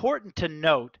it's important to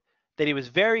note that he was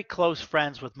very close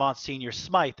friends with Monsignor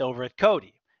Smythe over at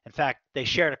Coady. In fact, they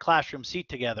shared a classroom seat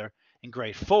together in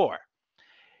grade 4.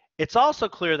 It's also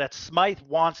clear that Smythe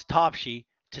wants Topshee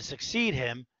to succeed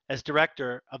him as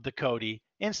director of the Coady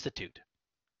Institute.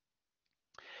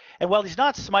 And while he's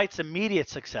not Smythe's immediate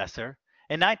successor,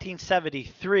 in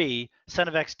 1973,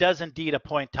 StFX does indeed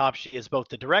appoint Topshee as both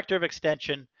the director of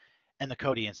Extension and the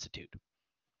Coady Institute.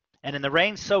 And in the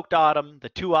rain-soaked autumn, the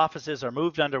two offices are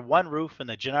moved under one roof in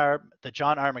the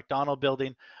John R. Macdonald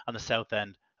building on the south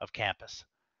end of campus.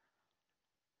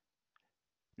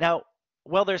 Now,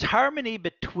 while there's harmony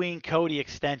between Coady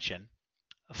Extension,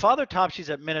 Father Topshee's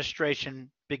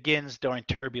administration begins during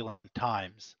turbulent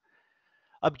times.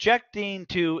 Objecting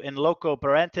to in loco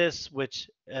parentis, which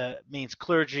means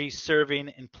clergy serving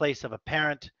in place of a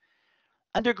parent,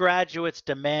 undergraduates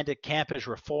demanded campus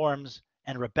reforms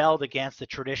and rebelled against the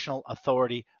traditional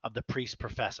authority of the priest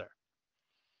professor.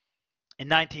 In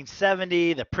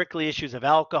 1970, the prickly issues of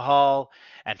alcohol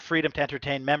and freedom to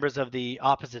entertain members of the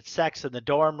opposite sex in the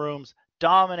dorm rooms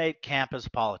dominate campus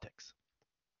politics.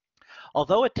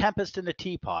 Although a tempest in the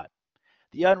teapot,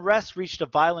 the unrest reached a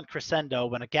violent crescendo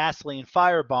when a gasoline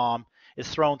firebomb is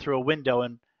thrown through a window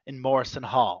in Morrison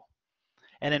Hall.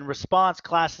 And in response,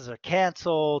 classes are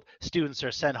canceled, students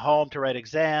are sent home to write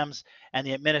exams, and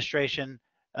the administration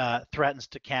threatens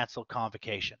to cancel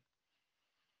convocation.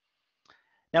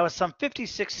 Now, as some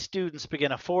 56 students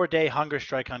begin a 4-day hunger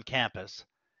strike on campus,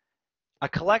 a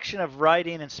collection of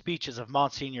writing and speeches of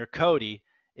Monsignor Coady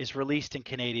is released in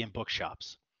Canadian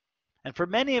bookshops. And for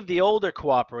many of the older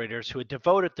cooperators who had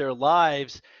devoted their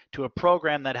lives to a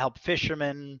program that helped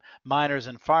fishermen, miners,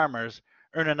 and farmers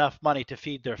earn enough money to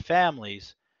feed their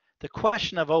families, the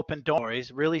question of open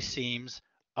doors really seems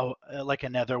like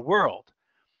another world.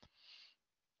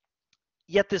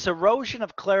 Yet this erosion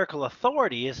of clerical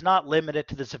authority is not limited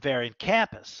to the Xaverian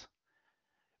campus.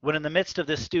 When in the midst of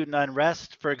this student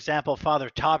unrest, for example,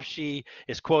 Father Topshie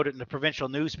is quoted in the provincial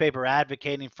newspaper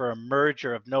advocating for a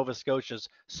merger of Nova Scotia's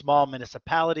small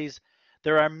municipalities,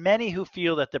 there are many who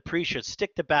feel that the priest should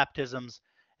stick to baptisms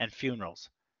and funerals.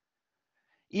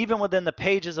 Even within the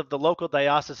pages of the local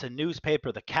diocesan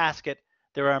newspaper, The Casket,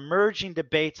 there are emerging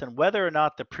debates on whether or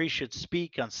not the priest should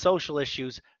speak on social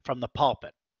issues from the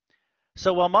pulpit.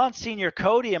 So while Monsignor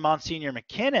Coady and Monsignor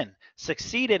McKinnon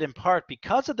succeeded in part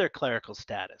because of their clerical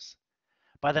status,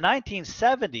 by the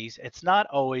 1970s, it's not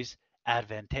always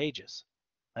advantageous.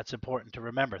 That's important to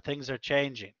remember. Things are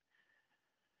changing.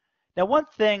 Now,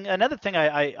 another thing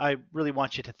I really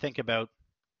want you to think about,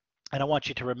 and I want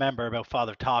you to remember about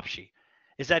Father Topshie,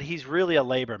 is that he's really a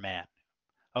labor man,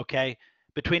 okay?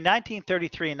 Between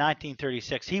 1933 and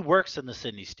 1936, he works in the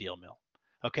Sydney steel mill,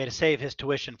 okay, to save his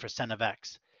tuition for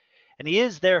StFX. And he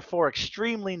is therefore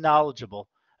extremely knowledgeable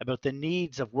about the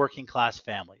needs of working class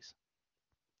families.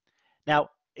 Now,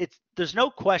 there's no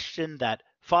question that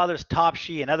Fathers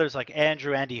Topshie and others like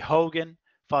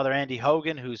Father Andy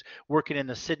Hogan, who's working in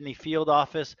the Sydney field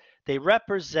office, they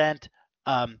represent,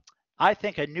 I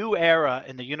think, a new era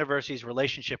in the university's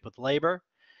relationship with labor,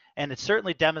 and it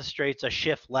certainly demonstrates a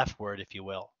shift leftward, if you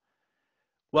will.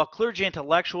 While clergy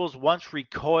intellectuals once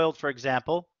recoiled, for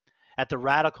example, at the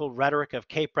radical rhetoric of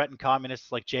Cape Breton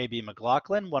communists like J.B.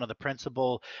 McLaughlin, one of the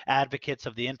principal advocates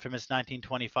of the infamous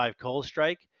 1925 coal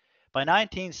strike, by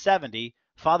 1970,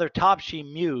 Father Topshie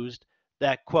mused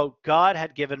that, quote, God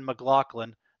had given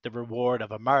McLaughlin the reward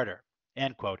of a martyr,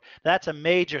 end quote. That's a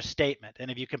major statement. And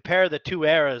if you compare the two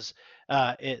eras,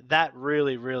 that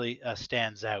really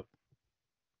stands out.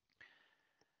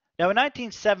 Now, in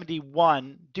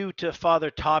 1971, due to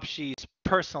Father Topshie's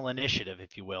personal initiative,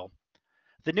 if you will,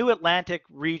 the New Atlantic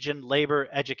Region Labor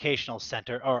Educational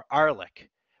Center, or ARLIC,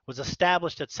 was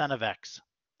established at StFX.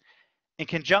 In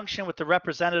conjunction with the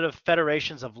representative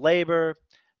federations of labor,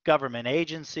 government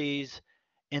agencies,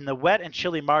 in the wet and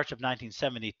chilly March of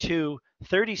 1972,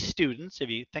 30 students, if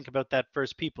you think about that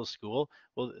First People's School,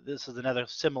 well, this is another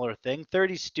similar thing,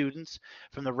 30 students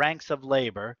from the ranks of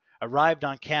labor arrived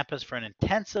on campus for an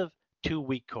intensive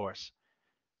 2-week course.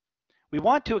 We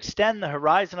want to extend the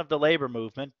horizon of the labor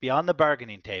movement beyond the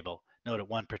bargaining table, noted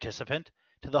one participant,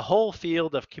 to the whole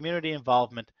field of community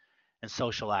involvement and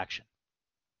social action.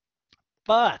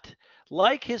 But,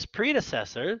 like his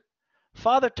predecessor,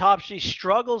 Father Topshie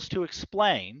struggles to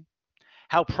explain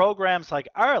how programs like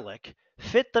ARLIC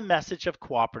fit the message of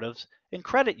cooperatives and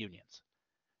credit unions.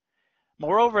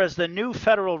 Moreover, as the new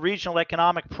federal regional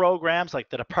economic programs like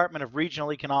the Department of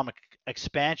Regional Economic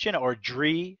Expansion, or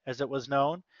DRE as it was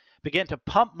known, begin to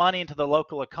pump money into the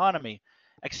local economy,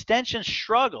 Extension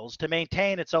struggles to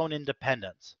maintain its own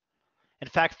independence. In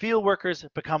fact, field workers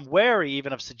become wary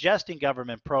even of suggesting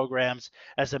government programs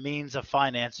as a means of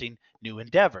financing new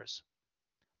endeavors.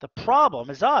 The problem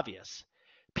is obvious.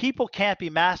 People can't be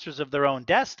masters of their own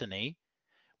destiny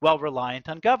while reliant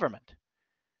on government.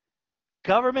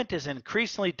 Government is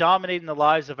increasingly dominating the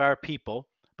lives of our people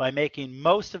by making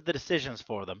most of the decisions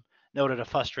for them, noted a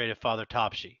frustrated Father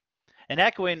Topshie. And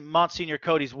echoing Monsignor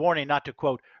Coady's warning not to,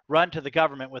 quote, run to the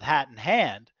government with hat in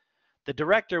hand, the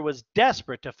director was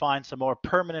desperate to find some more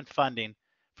permanent funding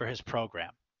for his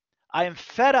program. I am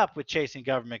fed up with chasing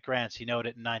government grants, he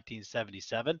noted in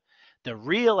 1977. The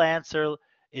real answer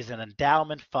is an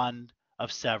endowment fund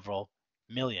of several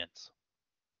millions.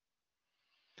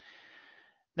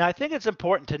 Now, I think it's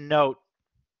important to note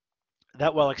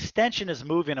that while Extension is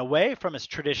moving away from its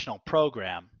traditional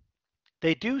program,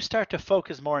 they do start to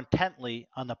focus more intently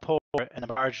on the poor and the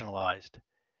marginalized.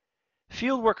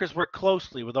 Field workers work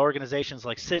closely with organizations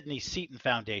like Sydney Seton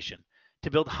Foundation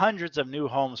to build hundreds of new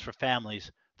homes for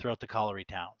families throughout the colliery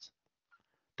towns.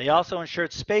 They also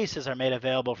ensured spaces are made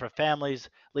available for families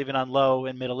living on low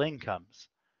and middle incomes.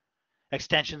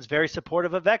 Extension's very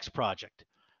supportive of X Project,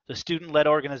 the student-led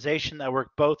organization that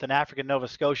worked both in African Nova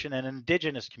Scotian and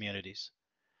Indigenous communities.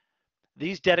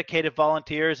 These dedicated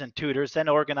volunteers and tutors, then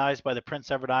organized by the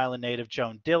Prince Edward Island native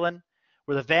Joan Dillon,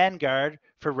 were the vanguard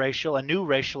for new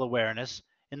racial awareness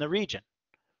in the region.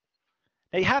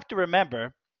 Now you have to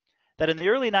remember that in the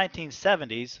early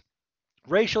 1970s,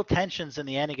 racial tensions in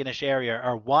the Antigonish area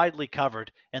are widely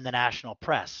covered in the national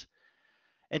press.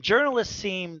 And journalists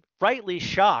seem rightly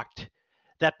shocked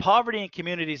that poverty in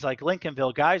communities like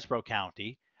Lincolnville, Guysborough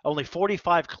County, only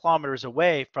 45 kilometers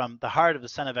away from the heart of the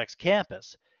StFX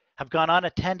campus, have gone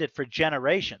unattended for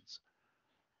generations.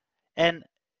 And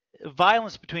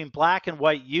violence between black and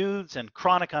white youths and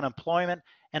chronic unemployment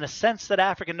and a sense that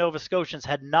African Nova Scotians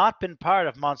had not been part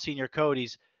of Monsignor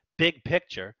Coady's big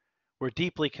picture were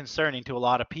deeply concerning to a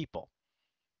lot of people.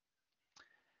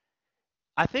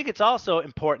 I think it's also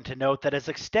important to note that as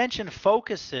Extension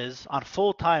focuses on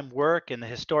full-time work in the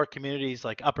historic communities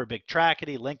like Upper Big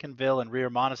Tracadie, Lincolnville, and Rear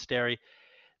Monastery,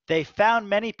 they found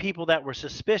many people that were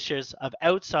suspicious of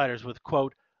outsiders with,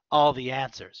 quote, all the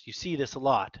answers. You see this a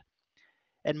lot.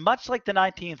 And much like the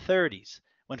 1930s,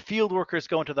 when field workers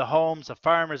go into the homes of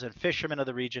farmers and fishermen of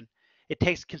the region, it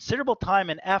takes considerable time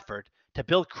and effort to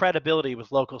build credibility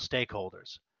with local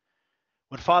stakeholders.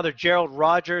 When Father Gerald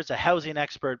Rogers, a housing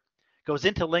expert, goes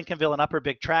into Lincolnville and Upper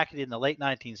Big Tracadie in the late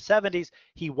 1970s,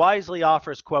 he wisely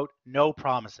offers, quote, no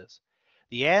promises.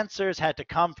 The answers had to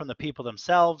come from the people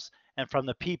themselves and from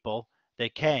the people they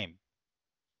came.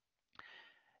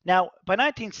 Now, by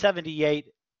 1978,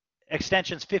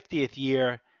 Extension's 50th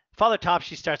year, Father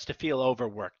Topshie starts to feel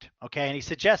overworked, okay? And he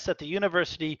suggests that the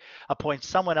university appoints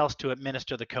someone else to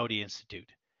administer the Coady Institute.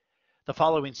 The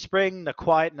following spring, the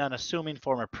quiet and unassuming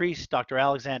former priest, Dr.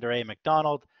 Alexander A.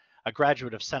 MacDonald, a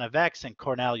graduate of StFX and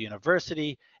Cornell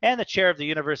University, and the chair of the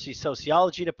university's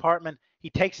sociology department, he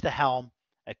takes the helm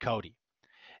at Coady.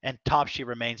 And Topshie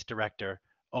remains director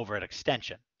over at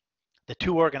Extension. The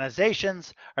two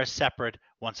organizations are separate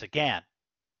once again.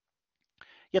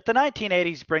 Yet the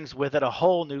 1980s brings with it a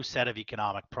whole new set of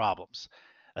economic problems.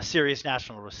 A serious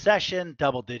national recession,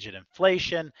 double-digit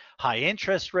inflation, high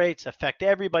interest rates affect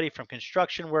everybody from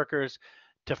construction workers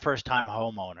to first-time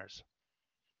homeowners.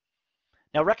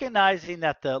 Now, recognizing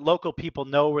that the local people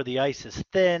know where the ice is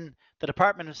thin, the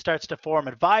department starts to form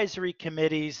advisory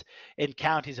committees in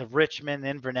counties of Richmond,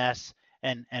 Inverness,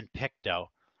 and Pictou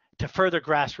to further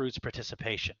grassroots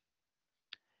participation.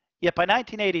 Yet by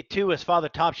 1982, as Father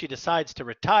Topshie decides to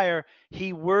retire,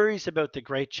 he worries about the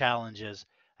great challenges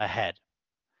ahead.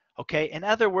 Okay, in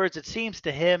other words, it seems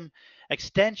to him,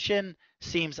 Extension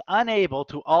seems unable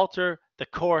to alter the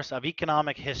course of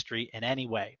economic history in any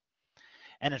way.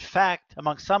 And in fact,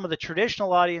 among some of the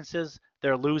traditional audiences,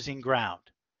 they're losing ground.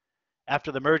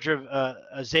 After the merger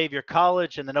of Xavier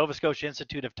College and the Nova Scotia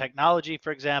Institute of Technology,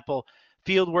 for example,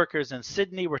 field workers in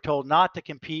Sydney were told not to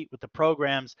compete with the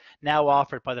programs now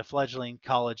offered by the fledgling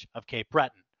College of Cape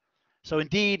Breton. So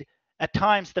indeed, at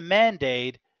times the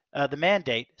mandate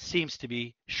seems to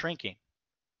be shrinking.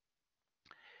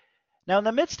 Now, in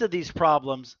the midst of these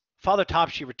problems, Father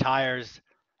Topshie retires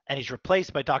and he's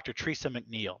replaced by Dr. Teresa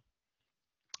McNeil,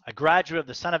 a graduate of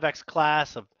the StFX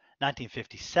class of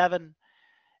 1957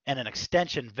 and an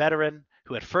Extension veteran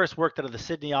who had first worked out of the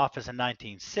Sydney office in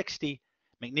 1960.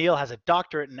 McNeil has a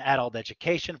doctorate in adult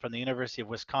education from the University of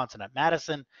Wisconsin at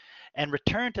Madison and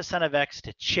returned to StFX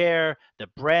to chair the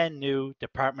brand new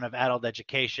Department of Adult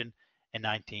Education in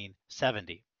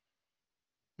 1970.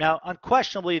 Now,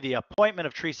 unquestionably, the appointment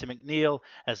of Teresa McNeil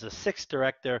as the sixth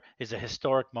director is a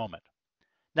historic moment.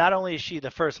 Not only is she the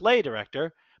first lay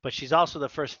director, but she's also the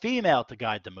first female to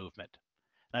guide the movement.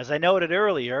 And as I noted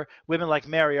earlier, women like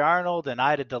Mary Arnold and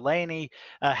Ida Delaney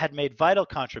had made vital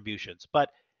contributions, but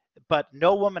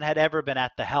no woman had ever been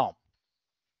at the helm.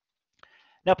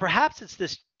 Now, perhaps it's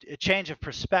this change of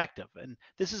perspective, and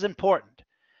this is important,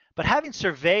 but having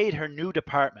surveyed her new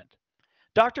department,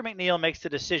 Dr. McNeil makes the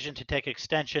decision to take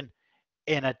Extension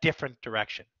in a different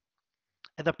direction.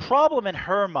 And the problem in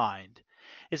her mind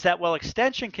is that while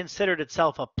Extension considered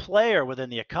itself a player within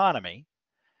the economy,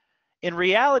 in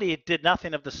reality, it did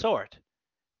nothing of the sort.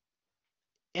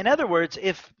 In other words,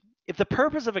 if the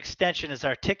purpose of Extension as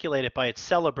articulated by its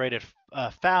celebrated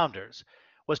founders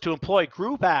was to employ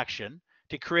group action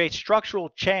to create structural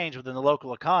change within the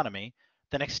local economy,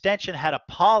 then Extension had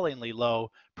appallingly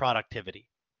low productivity.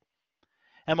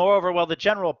 And moreover, while the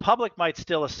general public might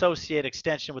still associate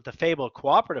Extension with the fabled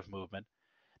cooperative movement,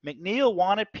 McNeil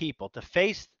wanted people to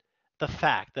face the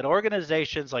fact that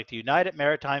organizations like the United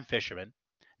Maritime Fishermen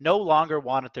no longer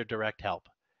wanted their direct help.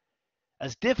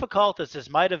 As difficult as this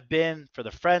might have been for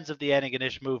the Friends of the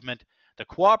Antigonish Movement, The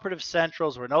cooperative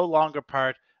centrals were no longer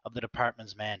part of the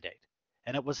department's mandate,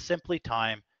 and it was simply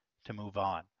time to move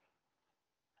on.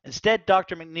 Instead,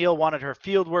 Dr. McNeil wanted her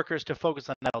field workers to focus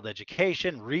on adult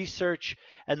education, research,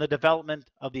 and the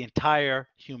development of the entire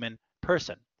human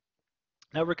person.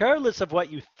 Now, regardless of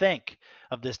what you think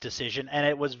of this decision, and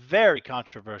it was very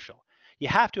controversial, you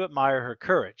have to admire her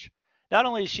courage. Not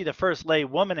only is she the first lay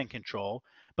woman in control,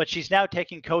 but she's now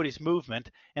taking Coady's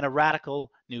movement in a radical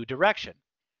new direction.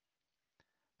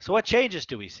 So what changes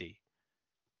do we see?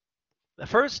 The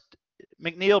first,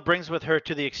 McNeil brings with her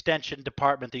to the Extension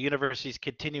Department the university's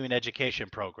continuing education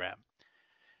program.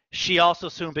 She also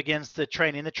soon begins the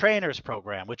Training the Trainers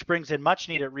program, which brings in much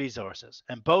needed resources,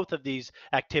 and both of these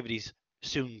activities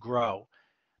soon grow.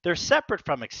 They're separate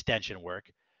from extension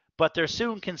work, but they're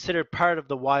soon considered part of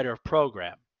the wider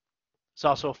program. There's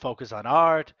also a focus on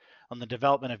art, on the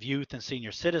development of youth and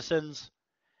senior citizens,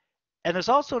 and there's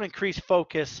also an increased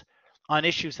focus on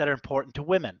issues that are important to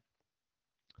women.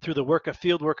 Through the work of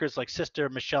field workers like Sister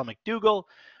Michelle McDougall,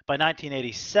 by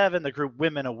 1987, the group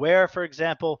Women Aware, for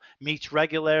example, meets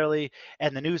regularly,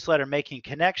 and the newsletter Making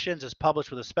Connections is published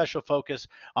with a special focus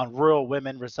on rural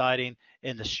women residing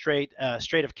in the Strait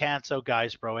of Canso,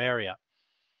 Guysborough area.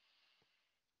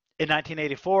 In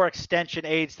 1984, Extension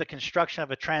aids the construction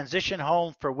of a transition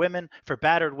home for women, for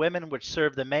battered women, which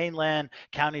serve the mainland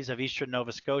counties of eastern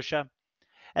Nova Scotia.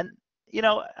 And you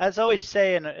know, as I always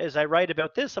say, and as I write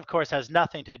about, this, of course, has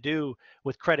nothing to do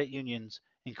with credit unions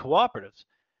and cooperatives,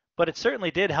 but it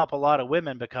certainly did help a lot of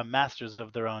women become masters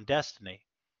of their own destiny.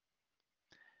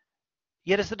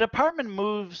 Yet as the department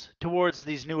moves towards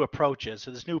these new approaches,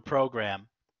 so this new program,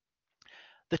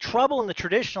 the trouble in the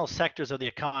traditional sectors of the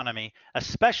economy,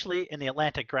 especially in the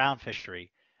Atlantic ground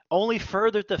fishery, only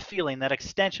furthered the feeling that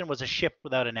Extension was a ship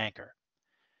without an anchor.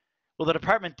 Well, the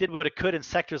department did what it could in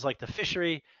sectors like the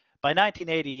fishery. By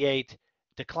 1988,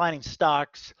 declining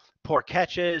stocks, poor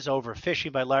catches,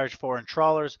 overfishing by large foreign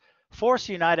trawlers forced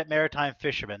United Maritime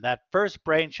Fishermen, that first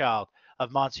brainchild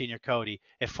of Monsignor Coady,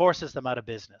 it forces them out of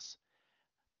business.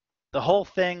 The whole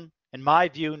thing, in my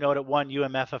view, noted one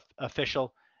UMF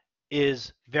official,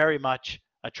 is very much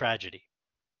a tragedy.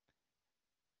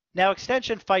 Now,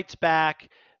 Extension fights back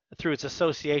through its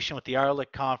association with the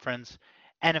Arlick Conference,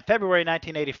 and in February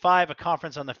 1985, a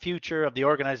conference on the future of the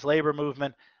organized labor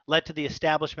movement led to the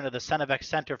establishment of the StFX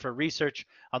Center for Research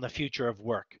on the Future of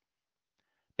Work.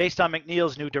 Based on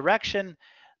McNeil's new direction,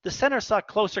 the center sought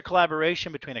closer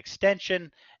collaboration between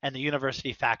Extension and the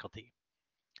university faculty.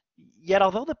 Yet,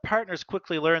 although the partners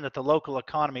quickly learned that the local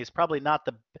economy is probably not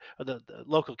the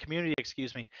local community,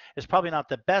 is probably not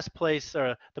the best place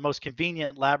or the most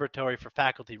convenient laboratory for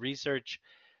faculty research,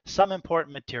 some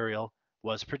important material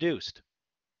was produced.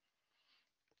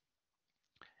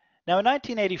 Now, in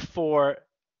 1984,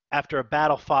 after a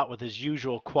battle fought with his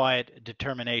usual quiet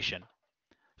determination,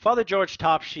 Father George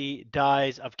Topshee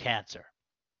dies of cancer.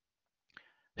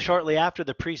 Shortly after,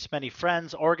 the priest's many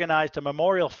friends organized a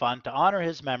memorial fund to honor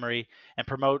his memory and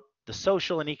promote the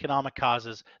social and economic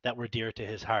causes that were dear to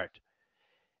his heart.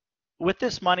 With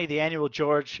this money, the annual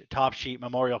George Topshee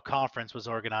Memorial Conference was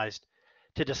organized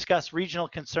to discuss regional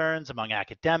concerns among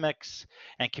academics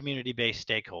and community-based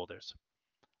stakeholders.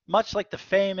 Much like the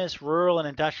famous rural and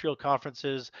industrial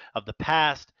conferences of the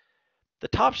past, the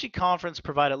Topshee Conference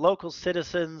provided local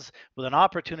citizens with an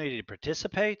opportunity to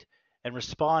participate and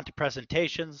respond to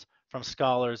presentations from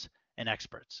scholars and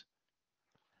experts.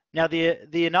 Now,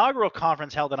 the inaugural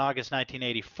conference held in August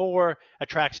 1984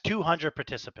 attracts 200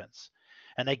 participants,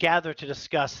 and they gather to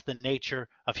discuss the nature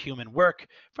of human work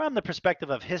from the perspective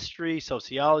of history,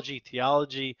 sociology,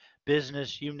 theology,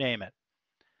 business, you name it.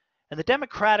 And the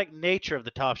democratic nature of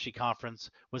the Topshee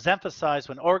Conference was emphasized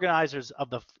when organizers of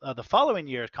the following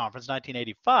year's conference,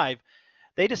 1985,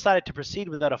 they decided to proceed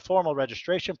without a formal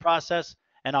registration process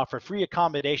and offer free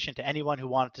accommodation to anyone who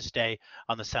wanted to stay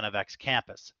on the StFX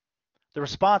campus. The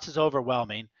response is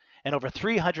overwhelming, and over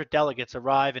 300 delegates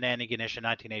arrive in Antigonish in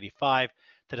 1985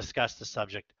 to discuss the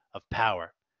subject of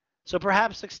power. So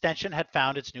perhaps Extension had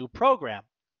found its new program.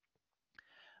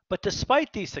 But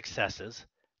despite these successes,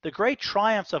 the great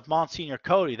triumphs of Monsignor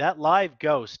Coady, that live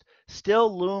ghost,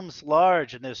 still looms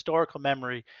large in the historical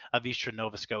memory of eastern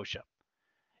Nova Scotia.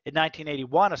 In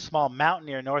 1981, a small mountain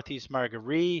near northeast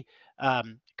Margaree,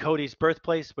 Coady's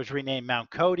birthplace, was renamed Mount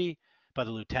Coady by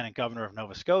the Lieutenant Governor of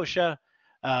Nova Scotia.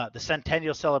 The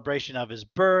centennial celebration of his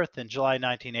birth in July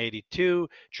 1982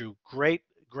 drew great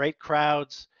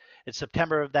crowds. In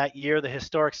September of that year, the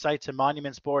Historic Sites and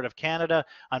Monuments Board of Canada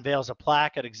unveils a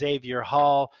plaque at Xavier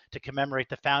Hall to commemorate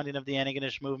the founding of the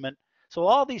Antigonish Movement. So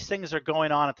all these things are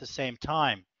going on at the same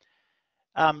time.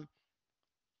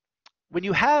 when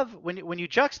you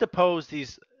juxtapose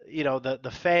these,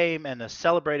 the fame and the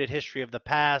celebrated history of the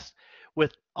past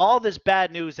with all this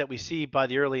bad news that we see by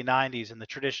the early 90s in the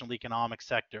traditional economic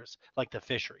sectors like the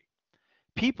fishery,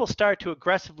 people start to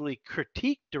aggressively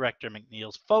critique Director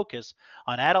McNeil's focus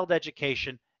on adult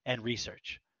education and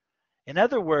research. In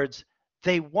other words,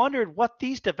 they wondered what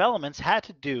these developments had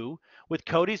to do with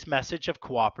Coady's message of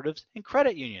cooperatives and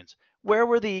credit unions. Where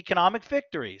were the economic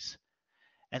victories?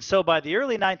 And so by the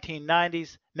early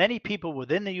 1990s, many people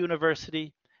within the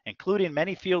university, including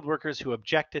many field workers who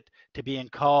objected to being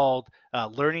called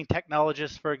learning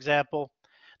technologists, for example,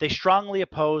 they strongly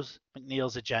opposed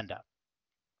McNeil's agenda.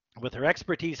 With her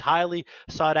expertise highly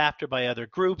sought after by other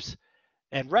groups,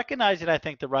 and recognizing, I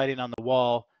think, the writing on the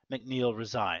wall, McNeil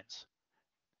resigns.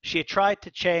 She had tried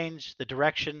to change the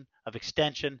direction of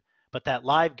extension, but that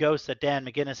live ghost that Dan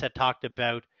McGinnis had talked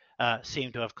about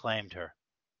seemed to have claimed her.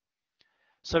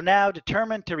 So now,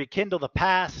 determined to rekindle the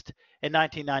past, in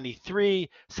 1993,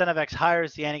 StFX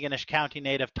hires the Antigonish County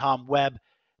native Tom Webb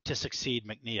to succeed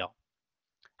McNeil.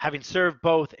 Having served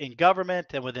both in government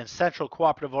and within central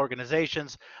cooperative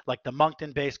organizations like the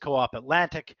Moncton-based Co-op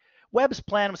Atlantic, Webb's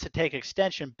plan was to take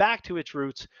Extension back to its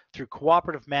roots through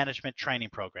cooperative management training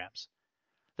programs.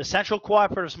 The central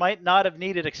cooperatives might not have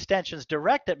needed Extension's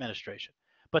direct administration,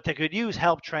 but they could use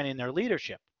help training their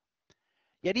leadership.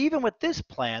 Yet even with this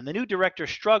plan, the new director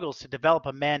struggles to develop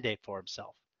a mandate for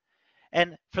himself.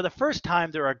 And for the first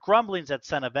time, there are grumblings at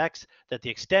StFX that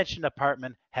the Extension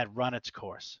Department had run its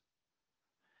course.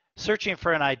 Searching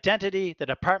for an identity, the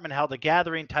department held a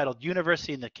gathering titled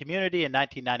University in the Community in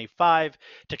 1995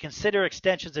 to consider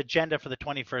Extension's agenda for the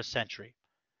 21st century.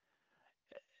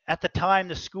 At the time,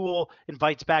 the school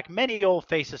invites back many old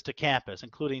faces to campus,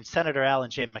 including Senator Alan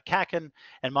J. McCacken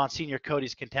and Monsignor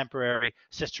Coady's contemporary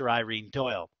Sister Irene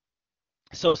Doyle.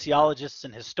 Sociologists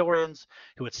and historians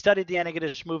who had studied the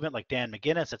Antigonish movement, like Dan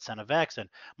McGinnis at StFX and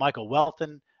Michael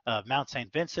Welton of Mount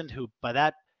St. Vincent, who by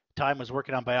that time was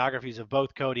working on biographies of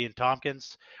both Coady and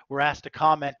Tompkins, were asked to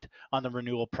comment on the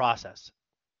renewal process.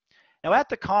 Now at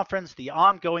the conference, the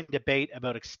ongoing debate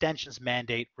about Extension's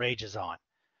mandate rages on.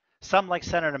 Some, like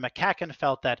Senator McCacken,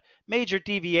 felt that major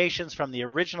deviations from the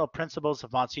original principles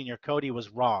of Monsignor Coady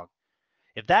was wrong.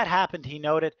 If that happened, he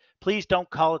noted, please don't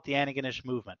call it the Antigonish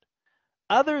movement.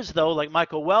 Others, though, like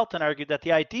Michael Welton, argued that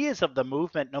the ideas of the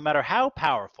movement, no matter how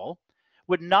powerful,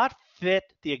 would not fit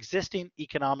the existing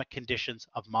economic conditions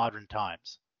of modern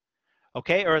times.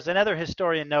 Okay, or as another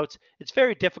historian notes, it's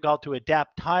very difficult to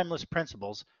adapt timeless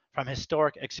principles from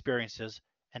historic experiences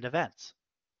and events.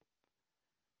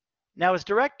 Now, as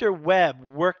Director Webb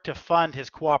worked to fund his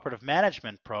cooperative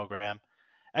management program,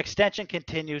 Extension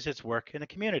continues its work in the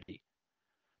community.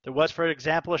 There was, for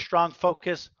example, a strong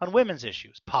focus on women's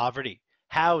issues, poverty,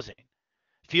 housing.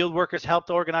 Field workers helped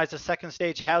organize a second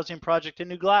stage housing project in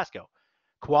New Glasgow,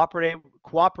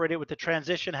 cooperated with the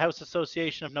Transition House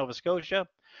Association of Nova Scotia,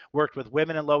 worked with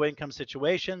women in low-income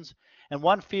situations, and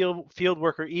one field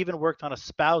worker even worked on a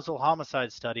spousal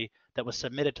homicide study that was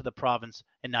submitted to the province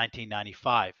in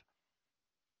 1995.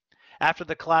 After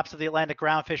the collapse of the Atlantic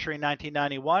ground fishery in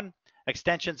 1991,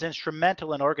 Extension's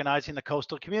instrumental in organizing the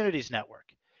Coastal Communities Network,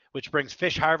 which brings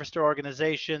fish harvester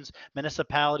organizations,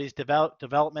 municipalities,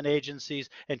 development agencies,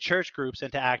 and church groups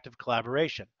into active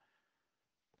collaboration.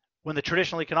 When the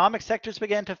traditional economic sectors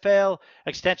began to fail,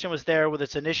 Extension was there with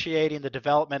its initiating the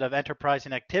development of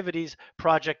enterprising activities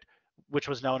project, which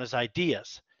was known as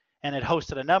IDEAS, and it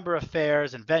hosted a number of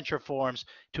fairs and venture forums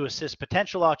to assist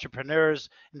potential entrepreneurs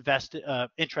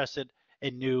interested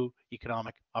in new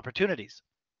economic opportunities.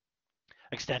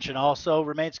 Extension also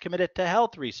remains committed to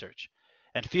health research,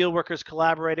 and field workers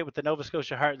collaborated with the Nova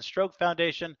Scotia Heart and Stroke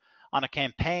Foundation on a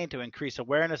campaign to increase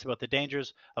awareness about the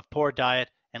dangers of poor diet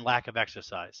and lack of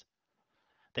exercise.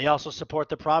 They also support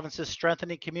the province's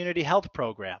Strengthening Community Health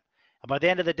Program, and by the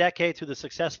end of the decade, through the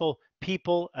successful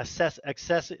People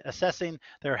Assessing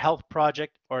Their Health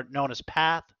Project, or known as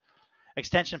PATH,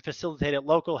 Extension facilitated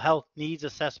local health needs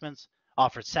assessments,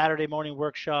 offered Saturday morning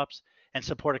workshops, and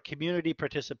supported community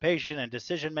participation and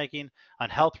decision-making on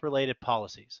health-related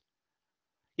policies.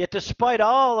 Yet despite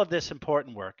all of this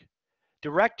important work,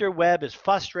 Director Webb is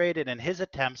frustrated in his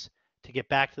attempts to get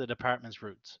back to the department's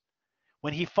roots.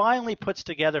 When he finally puts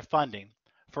together funding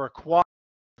for a cooperative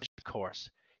course,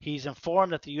 he's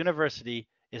informed that the university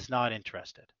is not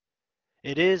interested.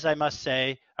 It is, I must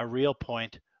say, a real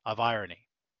point of irony.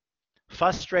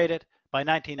 Frustrated, by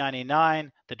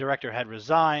 1999, the director had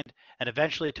resigned and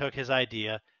eventually took his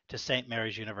idea to St.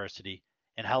 Mary's University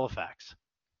in Halifax.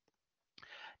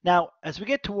 Now, as we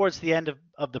get towards the end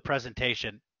of the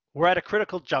presentation, we're at a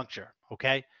critical juncture,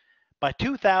 okay? By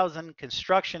 2000,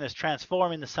 construction is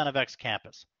transforming the StFX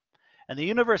campus, and the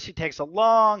university takes a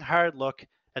long, hard look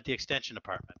at the Extension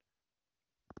Department.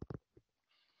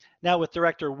 Now, with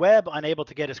Director Webb unable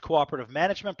to get his cooperative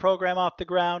management program off the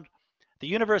ground, the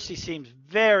university seems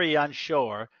very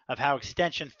unsure of how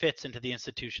Extension fits into the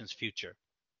institution's future.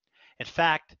 In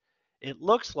fact, it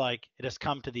looks like it has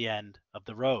come to the end of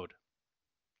the road.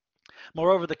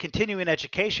 Moreover, the continuing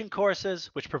education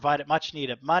courses, which provided much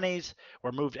needed monies,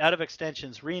 were moved out of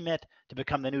Extension's remit to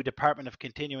become the new Department of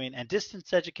Continuing and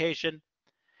Distance Education.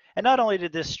 And not only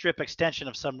did this strip Extension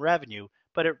of some revenue,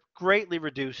 but it greatly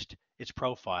reduced its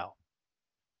profile.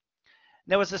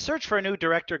 Now, as the search for a new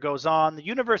director goes on, the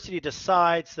university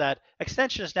decides that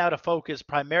Extension is now to focus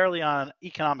primarily on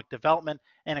economic development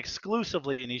and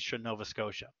exclusively in Eastern Nova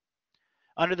Scotia.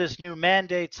 Under this new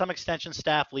mandate, some Extension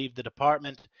staff leave the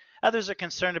department. Others are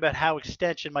concerned about how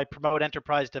Extension might promote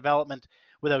enterprise development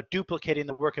without duplicating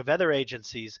the work of other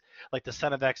agencies like the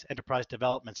StFX Enterprise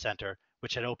Development Center,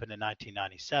 which had opened in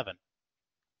 1997.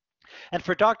 And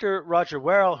for Dr. Roger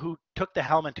Werrell, who took the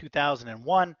helm in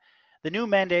 2001, the new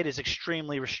mandate is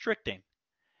extremely restricting.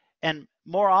 And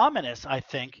more ominous, I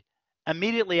think,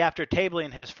 immediately after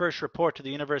tabling his first report to the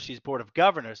university's Board of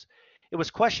Governors, it was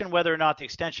questioned whether or not the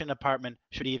Extension Department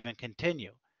should even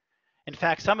continue. In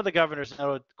fact, some of the governors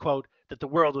noted, quote, that the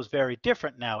world was very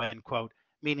different now, end quote,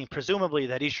 meaning presumably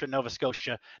that Eastern Nova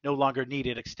Scotia no longer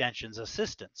needed Extension's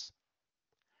assistance.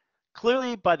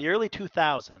 Clearly, by the early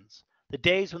 2000s, the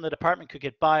days when the department could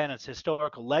get by on its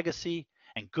historical legacy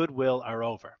and goodwill are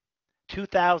over.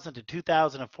 2000 to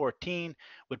 2014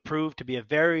 would prove to be a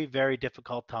very, very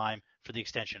difficult time for the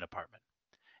Extension Department.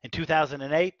 In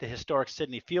 2008, the historic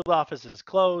Sydney field office is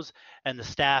closed and the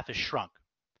staff is shrunk.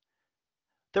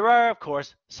 There are, of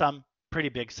course, some pretty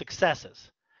big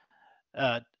successes.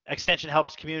 Extension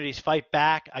helps communities fight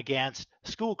back against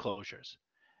school closures.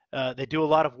 They do a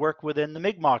lot of work within the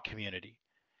Mi'kmaq community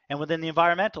and within the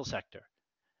environmental sector.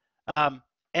 And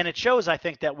it shows, I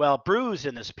think, that while bruised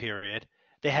in this period,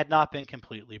 they had not been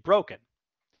completely broken.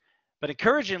 But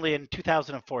encouragingly, in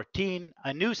 2014,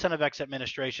 a new StFX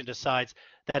administration decides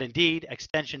that indeed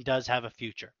Extension does have a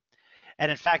future.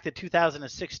 And in fact, in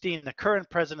 2016, the current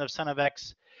president of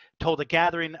StFX told a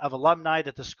gathering of alumni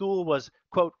that the school was,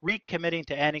 quote, recommitting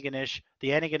to Antigonish, the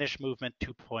Antigonish Movement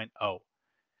 2.0.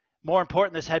 More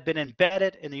important, this had been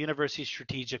embedded in the university's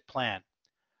strategic plan.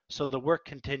 So the work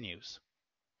continues.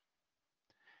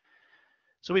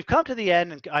 So we've come to the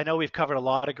end, and I know we've covered a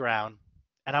lot of ground,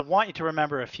 and I want you to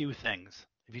remember a few things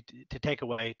to take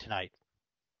away tonight.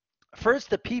 First,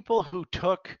 the people who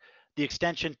took the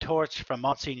Extension torch from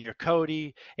Monsignor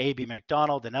Coady, A.B.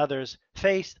 MacDonald, and others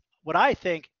faced what I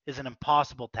think is an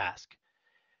impossible task.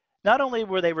 Not only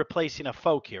were they replacing a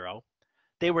folk hero,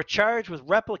 they were charged with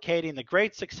replicating the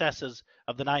great successes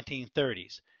of the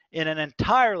 1930s in an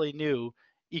entirely new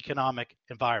economic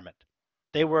environment.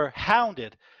 They were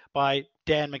hounded by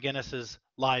Dan McGuinness's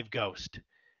live ghost.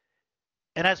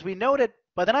 And as we noted,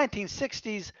 by the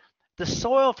 1960s, the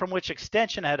soil from which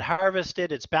Extension had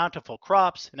harvested its bountiful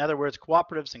crops, in other words,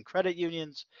 cooperatives and credit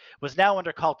unions, was now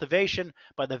under cultivation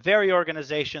by the very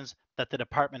organizations that the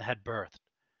department had birthed.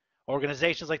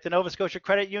 Organizations like the Nova Scotia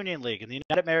Credit Union League and the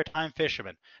United Maritime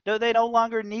Fishermen, they no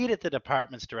longer needed the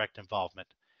department's direct involvement.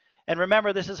 And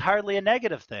remember, this is hardly a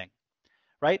negative thing,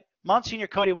 right? Monsignor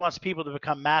Coady wants people to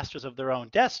become masters of their own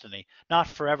destiny, not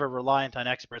forever reliant on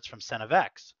experts from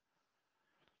StFX.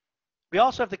 We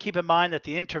also have to keep in mind that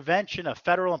the intervention of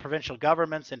federal and provincial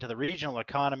governments into the regional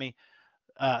economy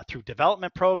through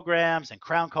development programs and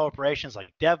crown corporations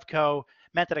like DevCo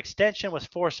meant that Extension was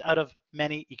forced out of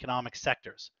many economic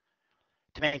sectors.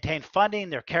 To maintain funding,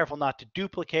 they're careful not to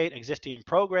duplicate existing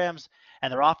programs,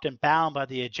 and they're often bound by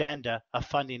the agenda of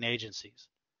funding agencies.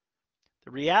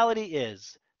 The reality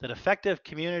is that effective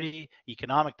community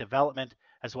economic development,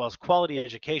 as well as quality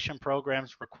education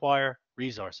programs, require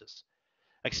resources.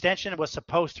 Extension was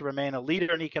supposed to remain a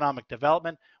leader in economic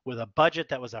development with a budget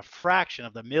that was a fraction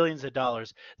of the millions of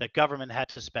dollars that government had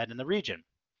to spend in the region.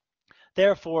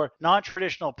 Therefore,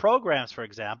 non-traditional programs, for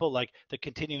example, like the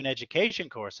continuing education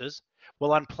courses,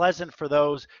 while unpleasant for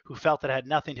those who felt that it had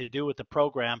nothing to do with the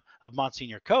program of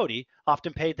Monsignor Coady,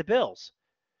 often paid the bills.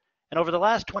 And over the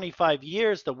last 25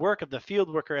 years, the work of the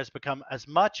field worker has become as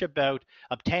much about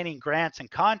obtaining grants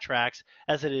and contracts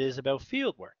as it is about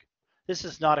field work. This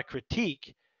is not a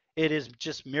critique, it is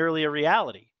just merely a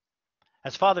reality.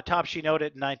 As Father Topshee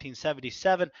noted in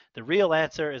 1977, the real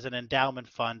answer is an endowment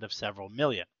fund of several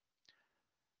million.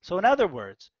 So in other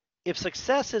words, if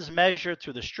success is measured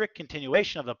through the strict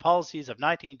continuation of the policies of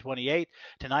 1928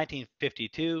 to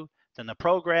 1952, then the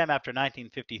program after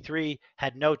 1953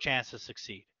 had no chance to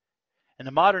succeed. In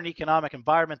the modern economic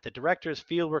environment, the directors,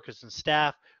 field workers, and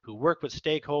staff who work with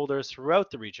stakeholders throughout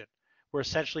the region were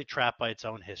essentially trapped by its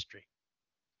own history.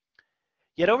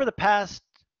 Yet over the past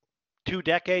 2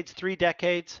 decades, 3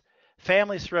 decades,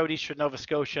 families throughout eastern Nova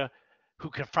Scotia who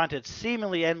confronted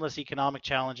seemingly endless economic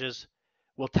challenges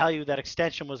will tell you that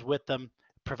Extension was with them,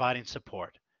 providing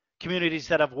support. Communities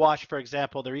that have watched, for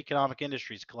example, their economic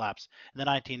industries collapse in the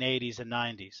 1980s and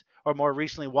 90s, or more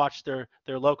recently watched their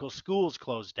local schools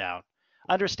close down,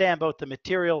 understand both the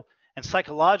material and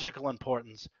psychological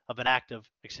importance of an active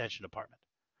Extension Department.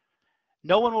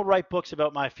 No one will write books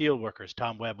about my field workers,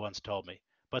 Tom Webb once told me,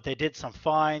 but they did some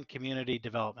fine community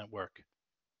development work.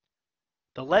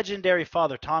 The legendary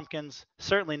Father Tompkins,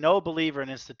 certainly no believer in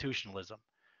institutionalism,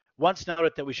 once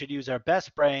noted that we should use our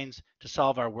best brains to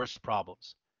solve our worst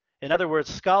problems. In other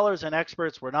words, scholars and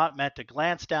experts were not meant to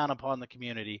glance down upon the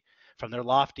community from their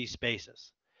lofty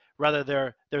spaces. Rather,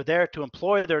 they're there to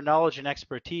employ their knowledge and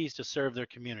expertise to serve their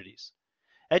communities.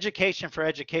 Education for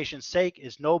education's sake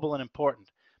is noble and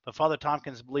important, but Father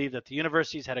Tompkins believed that the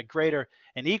universities had a greater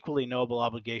and equally noble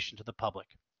obligation to the public.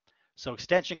 So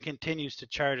Extension continues to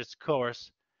chart its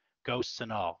course, ghosts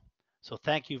and all. So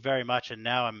thank you very much, and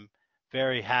now I'm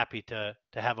very happy to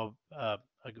have a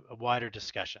wider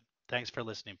discussion. Thanks for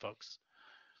listening, folks.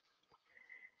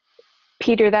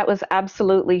 Peter, that was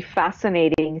absolutely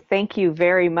fascinating. Thank you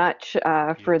very much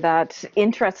for that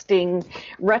interesting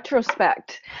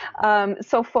retrospect.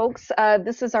 So folks,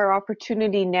 this is our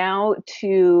opportunity now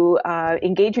to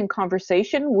engage in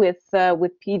conversation with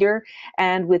Peter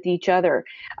and with each other.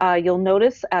 You'll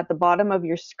notice at the bottom of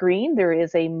your screen there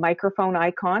is a microphone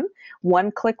icon.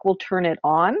 One click will turn it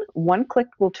on. One click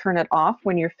will turn it off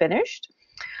when you're finished.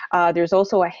 There's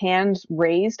also a hand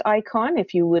raised icon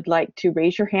if you would like to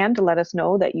raise your hand to let us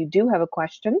know that you do have a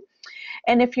question.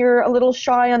 And if you're a little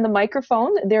shy on the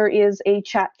microphone, there is a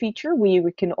chat feature where you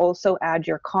can also add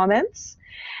your comments.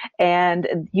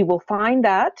 And you will find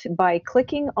that by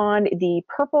clicking on the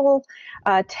purple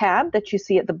tab that you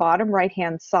see at the bottom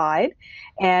right-hand side.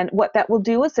 And what that will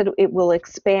do is it will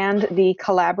expand the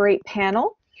Collaborate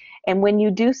panel. And when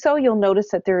you do so, you'll notice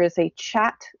that there is a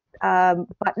chat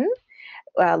button.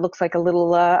 Looks like a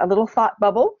little thought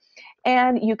bubble,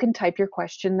 and you can type your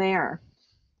question there.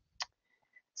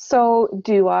 So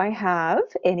do I have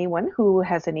anyone who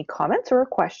has any comments or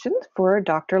questions for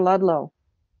Dr. Ludlow?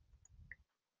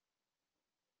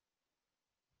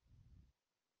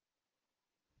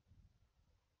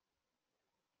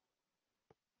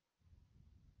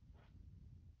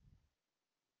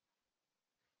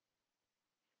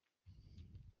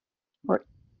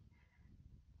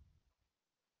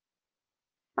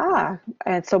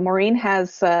 And so Maureen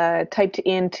has typed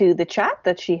into the chat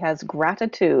that she has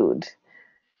gratitude.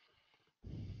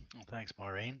 Well, thanks,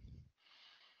 Maureen.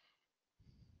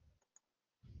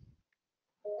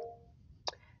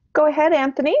 Go ahead,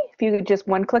 Anthony, if you could just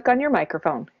one click on your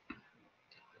microphone.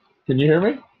 Can you hear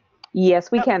me?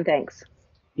 Yes, we can, thanks.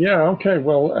 Yeah, okay.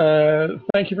 Well,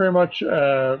 thank you very much,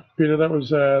 Peter. That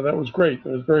was great. It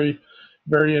was very,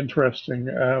 very interesting.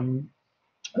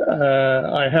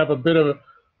 I have a bit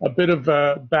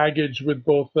of baggage with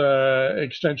both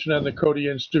Extension and the Coady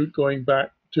Institute, going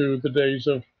back to the days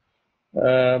of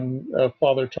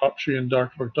Father Topshie and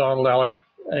Dr. McDonald,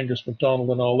 Angus MacDonald,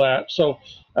 and all that. So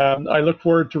I look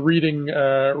forward to reading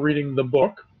the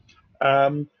book.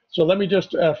 So let me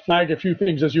just flag a few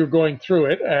things as you're going through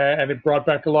it, and it brought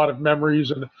back a lot of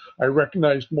memories, and I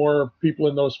recognized more people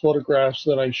in those photographs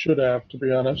than I should have, to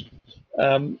be honest.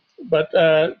 But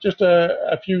just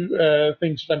a few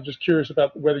things that I'm just curious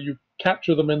about, whether you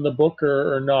capture them in the book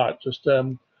or not. Just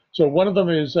so one of them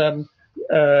is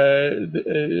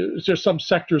just some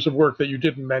sectors of work that you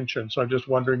didn't mention. So I'm just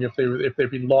wondering if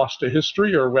they've been lost to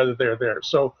history or whether they're there.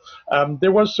 So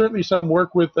there was certainly some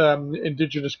work with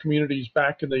Indigenous communities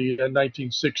back in the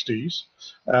 1960s.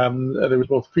 There was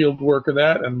both field work in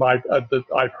that, and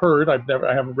I've heard, I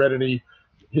haven't read any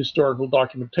historical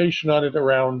documentation on it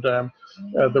around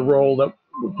the role that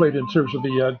played in terms of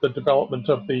the development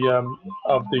of the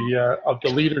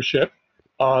leadership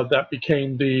that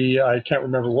became I can't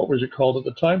remember what was it called at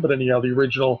the time, but anyhow, the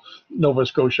original Nova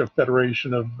Scotia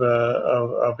Federation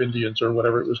of Indians, or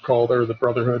whatever it was called, or the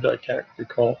Brotherhood, I can't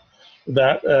recall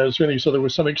that. So there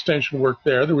was some extension work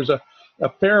there. There was a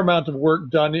fair amount of work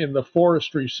done in the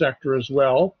forestry sector as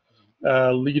well,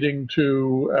 leading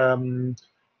to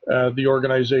the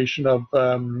organization of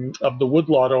the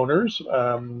woodlot owners,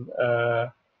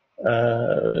 so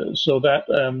that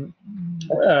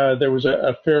there was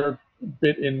a fair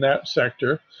bit in that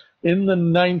sector. In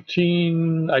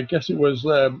the I guess it was,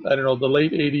 I don't know, the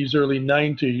late 80s, early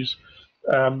 90s,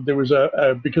 there was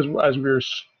because as we were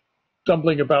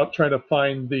stumbling about trying to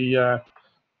find the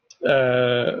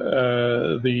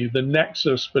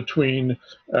nexus between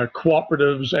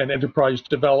cooperatives and enterprise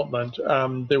development,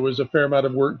 there was a fair amount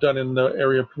of work done in the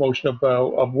area of promotion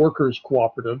of workers'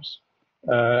 cooperatives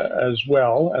as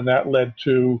well, and that led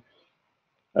to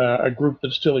a group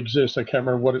that still exists. I can't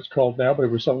remember what it's called now, but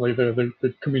it was something like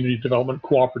the Community Development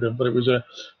Cooperative, but it was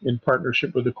in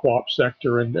partnership with the co-op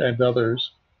sector and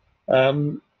others.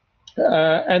 And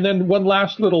then one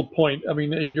last little point, I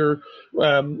mean,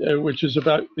 which is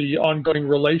about the ongoing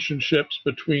relationships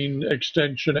between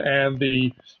Extension and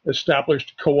the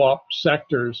established co-op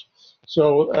sectors.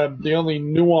 So the only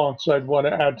nuance I'd want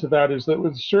to add to that is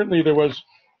that certainly there was,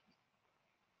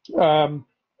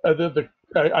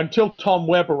 until Tom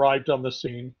Webb arrived on the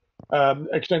scene,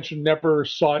 Extension never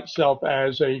saw itself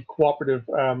as a cooperative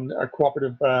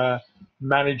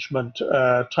management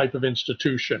type of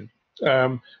institution.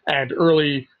 And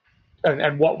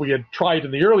what we had tried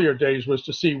in the earlier days was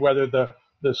to see whether the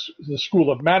School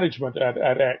of Management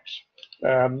at X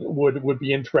would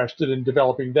be interested in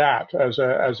developing that as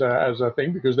a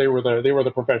thing, because they were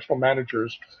the professional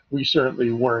managers. We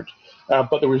certainly weren't,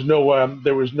 but there was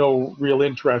no real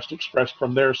interest expressed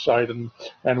from their side,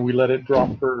 and we let it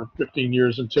drop for 15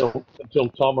 years until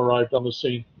Tom arrived on the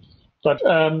scene. But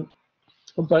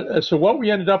so what we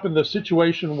ended up in the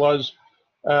situation was,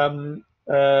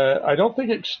 I don't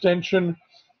think Extension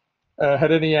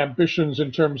had any ambitions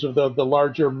in terms of the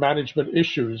larger management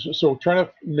issues. So trying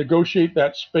to negotiate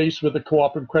that space with the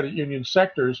co-op and credit union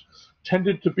sectors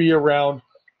tended to be around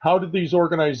how did these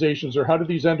organizations or how did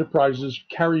these enterprises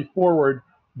carry forward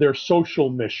their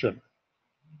social mission.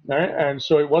 Right? And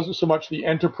so it wasn't so much the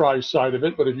enterprise side of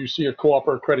it, but if you see a co-op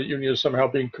or a credit union as somehow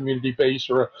being community-based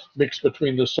or a mix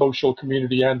between the social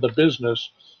community and the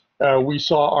business, we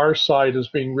saw our side as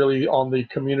being really on the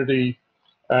community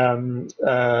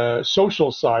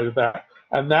social side of that.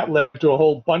 And that led to a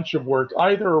whole bunch of work,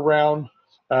 either around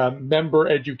member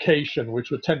education,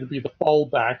 which would tend to be the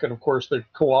fallback. And of course, the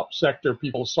co-op sector,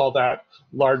 people saw that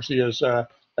largely as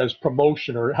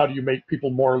promotion, or how do you make people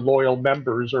more loyal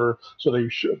members, or so they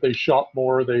shop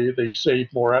more, they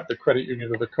save more at the credit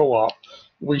union or the co-op.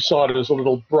 We saw it as a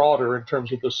little broader in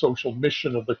terms of the social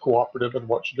mission of the cooperative and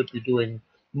what should it be doing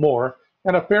more.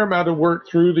 And a fair amount of work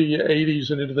through the 80s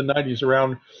and into the 90s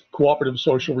around cooperative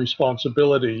social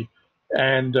responsibility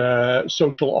and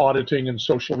social auditing and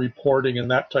social reporting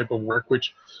and that type of work,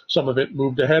 which some of it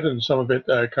moved ahead and some of it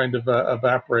kind of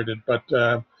evaporated. But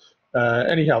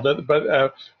anyhow,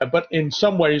 but in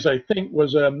some ways, I think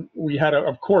was we had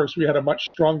a much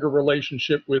stronger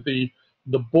relationship with the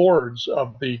boards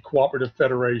of the cooperative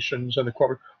federations and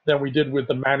than we did with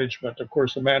the management. Of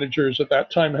course, the managers at that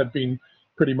time had been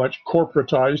pretty much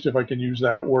corporatized, if I can use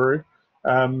that word,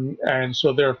 and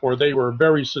so therefore they were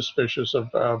very suspicious of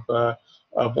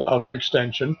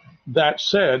Extension. That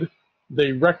said,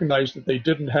 they recognized that they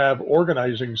didn't have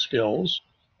organizing skills,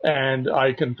 and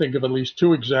I can think of at least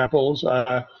two examples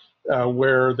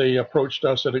where they approached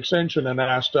us at Extension and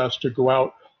asked us to go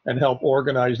out and help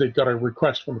organize. They got a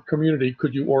request from a community,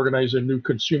 could you organize a new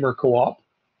consumer co-op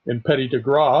in Petit de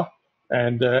Gras?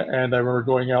 And I remember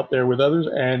going out there with others,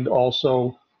 and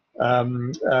also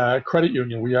credit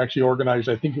union. We actually organized,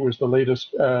 I think it was the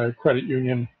latest credit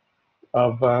union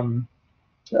of the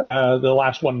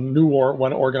last one,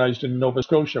 one organized in Nova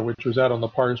Scotia, which was out on the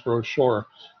Parsborough shore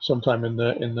sometime in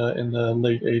the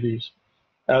late 80s.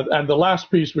 And the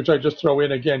last piece, which I just throw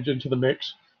in again into the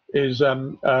mix, is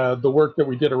the work that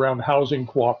we did around housing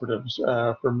cooperatives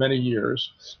for many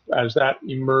years, as that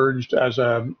emerged as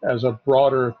a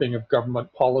broader thing of government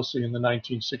policy in the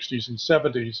 1960s and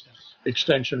 70s.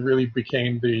 Extension really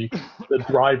became the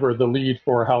driver, the lead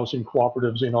for housing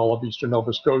cooperatives in all of eastern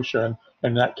Nova Scotia,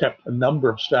 and that kept a number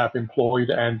of staff employed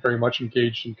and very much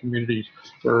engaged in communities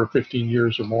for 15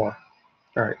 years or more.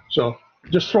 All right, so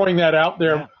just throwing that out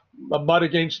there. Yeah. A mud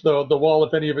against the wall.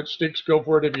 If any of it sticks, go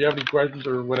for it. If you have any questions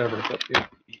or whatever. But, yeah.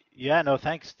 Yeah, no,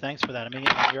 thanks for that. I mean,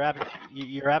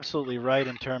 you're absolutely right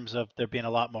in terms of there being a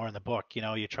lot more in the book. You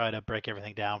know, you try to break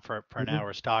everything down for an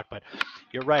hour's talk, but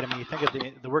you're right. I mean, you think of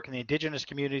the work in the indigenous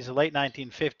communities, the late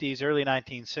 1950s, early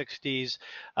 1960s.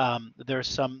 There's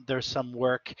some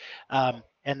work.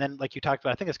 And then, like you talked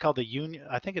about, I think it's called the Union.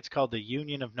 I think it's called the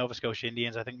Union of Nova Scotia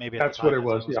Indians. I think maybe that's what it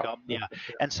was. Yeah.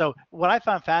 And so, what I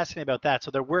found fascinating about that,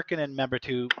 so they're working in Member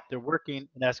 2, they're working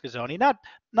in Eskazoni.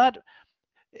 Not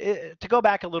to go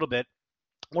back a little bit.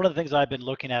 one of the things I've been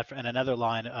looking at in another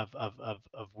line of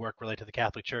work related to the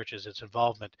Catholic Church is its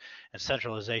involvement and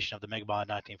centralization of the Mi'kmaq in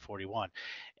 1941.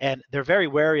 And they're very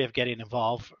wary of getting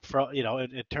involved.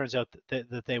 It turns out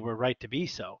that they were right to be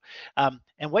so.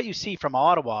 And what you see from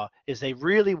Ottawa is they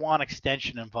really want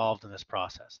extension involved in this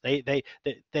process. They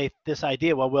this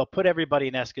idea, well, we'll put everybody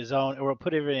in Escazone, or we'll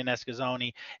put everybody in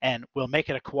Escazone, and we'll make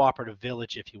it a cooperative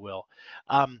village, if you will.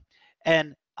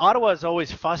 And Ottawa is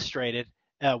always frustrated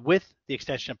with the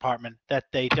Extension Department that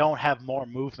they don't have more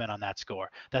movement on that score,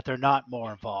 that they're not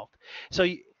more involved.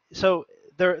 So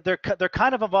they're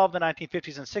kind of involved in the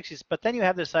 1950s and 60s, but then you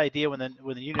have this idea when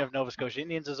the Union of Nova Scotia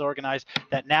Indians is organized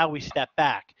that now we step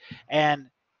back, and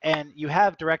you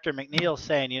have Director McNeil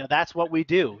saying, that's what we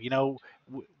do.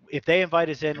 If they invite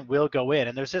us in, we'll go in.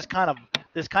 And there's this kind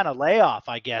of layoff,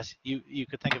 I guess you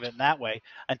could think of it in that way,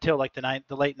 until like the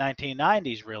late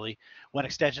 1990s, really, when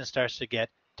Extension starts to get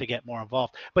more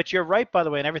involved. But you're right, by the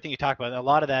way, and everything you talk about, a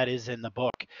lot of that is in the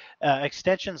book.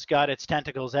 Extension's got its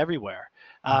tentacles everywhere.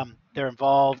 They're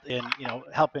involved in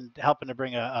helping to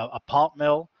bring a pulp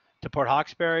mill to Port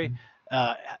Hawkesbury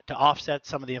to offset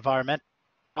some of the environmental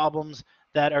problems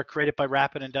that are created by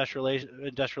rapid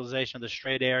industrialization of the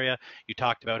Strait area. You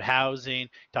talked about housing, you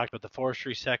talked about the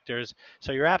forestry sectors.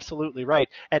 So you're absolutely right.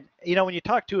 And when you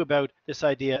talk too about this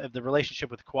idea of the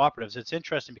relationship with cooperatives, it's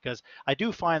interesting because I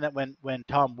do find that when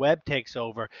Tom Webb takes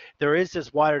over, there is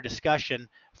this wider discussion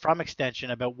from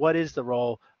Extension about what is the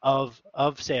role of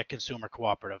say a consumer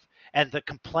cooperative, and the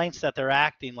complaints that they're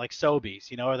acting like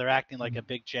Sobeys, or they're acting like a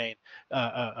big chain,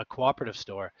 a cooperative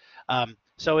store.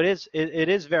 So it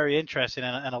is very interesting,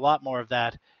 and a lot more of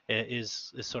that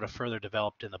is sort of further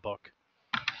developed in the book.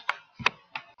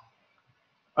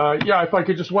 Yeah, if I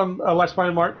could just one last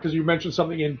final remark, because you mentioned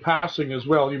something in passing as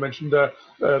well. You mentioned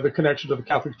the connection to the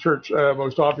Catholic Church,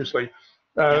 most obviously.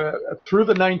 Through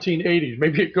the 1980s,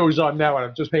 maybe it goes on now and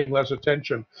I'm just paying less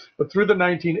attention, but through the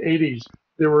 1980s,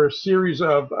 there were a series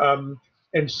of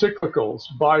encyclicals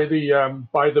by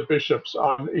the bishops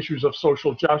on issues of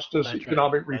social justice,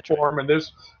 economic reform,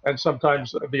 and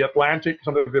sometimes the Atlantic,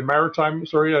 some of the Maritime,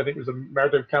 I think it was the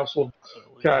Maritime Council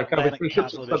of Catholic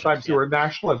Bishops. Sometimes they were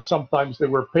national, and sometimes they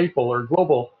were papal or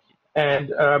global, and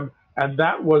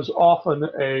that was often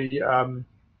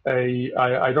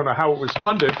I don't know how it was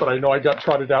funded, but I know I got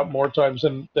trotted out more times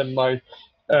than my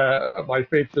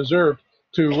faith deserved,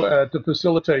 to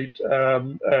facilitate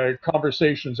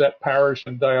conversations at parish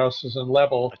and diocesan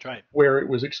level. That's right. Where it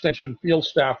was Extension field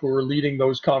staff who were leading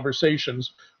those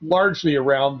conversations, largely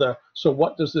around so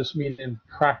what does this mean in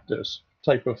practice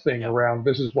type of thing. Yep. Around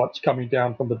this is what's coming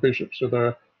down from the bishops or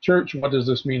the church, what does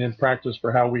this mean in practice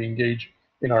for how we engage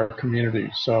in our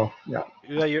communities. So yeah,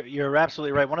 you're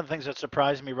absolutely right. One of the things that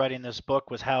surprised me writing this book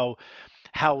was how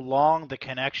long the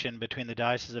connection between the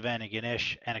Diocese of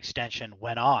Antigonish and Extension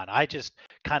went on. I just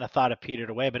kind of thought it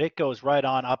petered away, but it goes right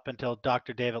on up until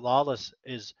Dr. David Lawless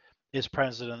is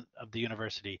president of the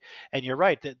university. And you're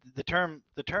right, the term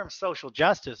social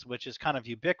justice, which is kind of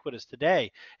ubiquitous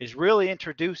today, is really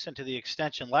introduced into the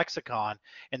Extension lexicon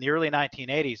in the early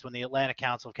 1980s, when the Atlantic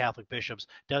Council of Catholic Bishops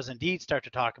does indeed start to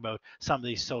talk about some of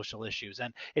these social issues.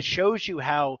 And it shows you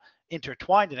how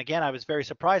intertwined, and again, I was very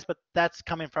surprised, but that's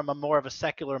coming from a more of a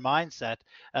secular mindset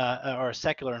or a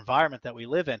secular environment that we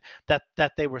live in,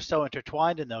 that they were so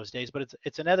intertwined in those days. But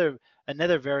it's another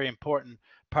very important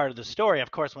part of the story.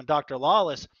 Of course, when Dr.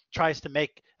 Lawless tries to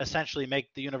essentially make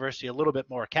the university a little bit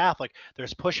more Catholic,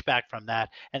 there's pushback from that,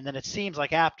 and then it seems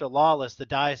like after Lawless, the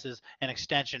diocese and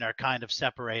Extension are kind of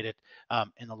separated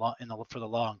for the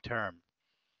long term.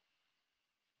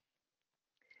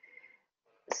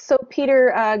 So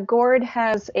Peter, Gord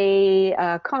has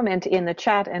a comment in the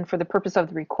chat, and for the purpose of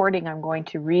the recording, I'm going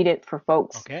to read it for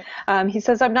folks. Okay. He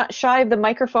says, I'm not shy of the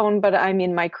microphone, but I'm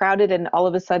in my crowded and all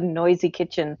of a sudden noisy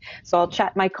kitchen, so I'll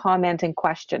chat my comment and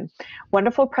question.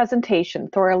 Wonderful presentation,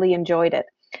 thoroughly enjoyed it.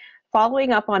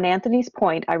 Following up on Anthony's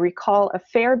point, I recall a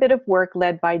fair bit of work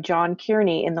led by John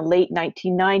Kearney in the late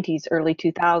 1990s, early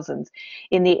 2000s,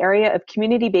 in the area of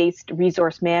community-based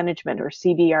resource management, or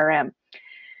CBRM.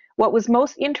 What was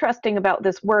most interesting about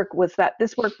this work was that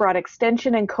this work brought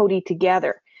Extension and Coady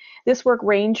together. This work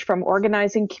ranged from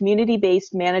organizing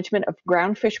community-based management of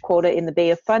groundfish quota in the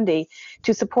Bay of Fundy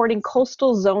to supporting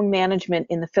coastal zone management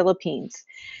in the Philippines.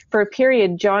 For a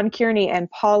period, John Kearney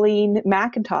and Pauline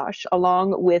McIntosh,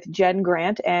 along with Jen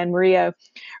Grant and Maria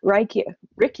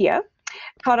Riccia,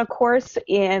 taught a course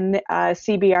in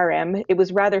CBRM. It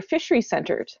was rather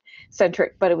fishery-centric,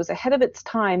 but it was ahead of its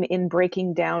time in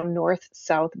breaking down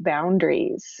north-south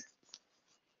boundaries.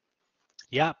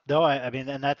 Yeah, no, I mean,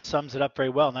 and that sums it up very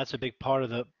well, and that's a big part of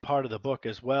the book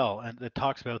as well, and it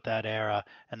talks about that era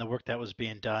and the work that was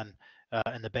being done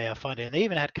in the Bay of Fundy. And they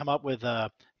even had come up with,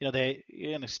 they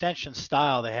in extension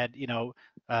style, they had,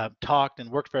 talked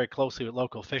and worked very closely with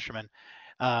local fishermen.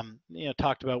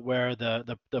 Talked about where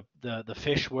the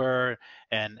fish were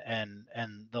and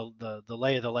the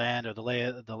lay of the land, or the lay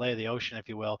of the ocean, if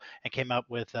you will, and came up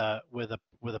with a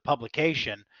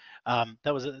publication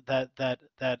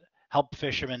that help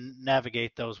fishermen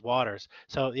navigate those waters.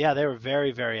 So yeah, they were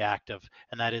very, very active,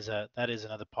 and that is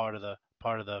another part of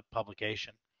the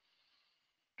publication.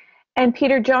 And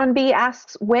Peter, John B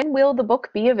asks, when will the book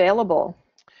be available?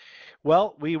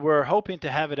 Well, we were hoping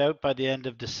to have it out by the end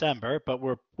of December, but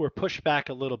we're pushed back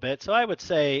a little bit. So I would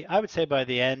say by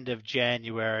the end of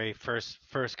January, first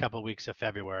couple of weeks of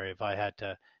February, if I had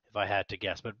to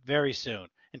guess, but very soon.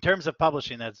 In terms of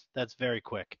publishing, that's very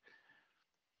quick.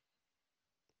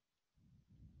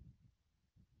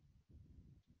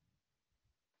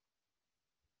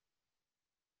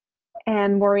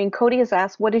 And Maureen Coady has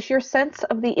asked, what is your sense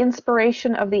of the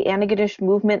inspiration of the Antigonish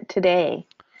movement today?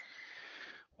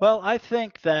 Well, I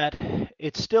think that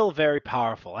it's still very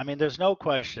powerful. I mean, there's no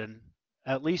question,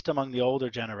 at least among the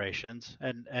older generations,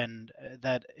 and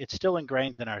that it's still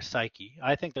ingrained in our psyche.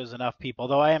 I think there's enough people,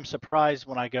 though I am surprised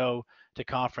when I go to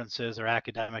conferences or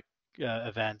academic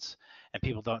events and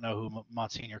people don't know who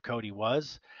Monsignor Coady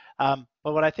was. But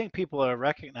what I think people are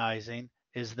recognizing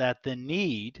is that the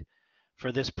need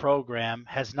for this program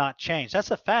has not changed. That's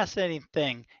a fascinating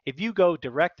thing. If you go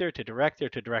director to director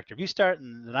to director, if you start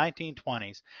in the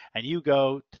 1920s and you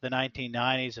go to the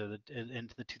 1990s or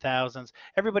into the 2000s,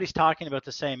 everybody's talking about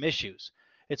the same issues.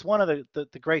 It's one of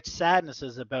the great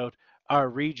sadnesses about our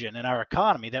region and our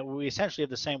economy that we essentially have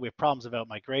the same. We have problems about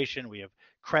migration. We have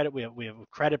credit. We have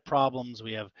credit problems.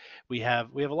 We have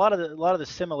a lot of the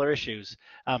similar issues.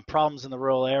 Problems in the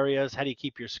rural areas. How do you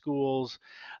keep your schools?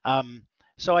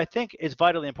 So I think it's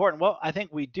vitally important. What I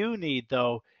think we do need,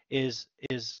 though, is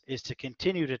to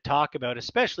continue to talk about,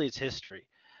 especially its history.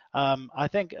 I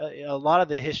think a lot of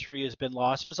the history has been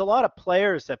lost. There's a lot of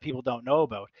players that people don't know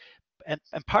about. And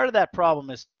part of that problem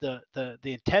is the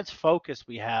intense focus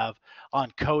we have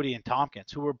on Coady and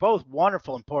Tompkins, who were both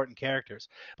wonderful, important characters.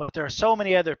 But there are so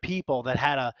many other people that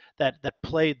had that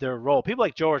played their role. People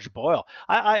like George Boyle.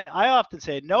 I often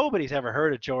say nobody's ever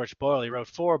heard of George Boyle. He wrote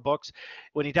 4 books.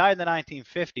 When he died in the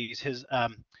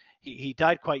 1950s, he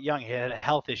died quite young. He had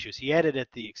health issues. He edited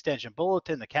the Extension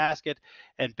Bulletin, the Casket,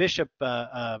 and Bishop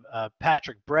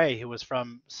Patrick Bray, who was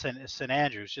from St.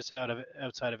 Andrews, just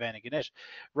outside of Antigonish,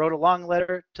 wrote a long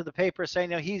letter to the paper saying,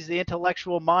 he's the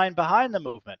intellectual mind behind the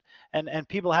movement, and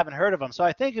people haven't heard of him. So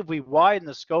I think if we widen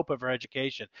the scope of our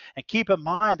education and keep in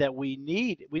mind that we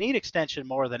need extension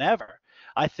more than ever,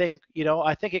 I think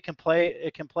it can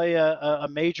play a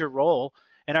major role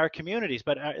in our communities.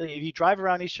 But if you drive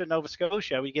around eastern Nova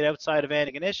Scotia, we get outside of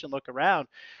Antigonish and look around.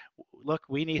 Look,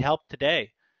 we need help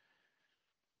today.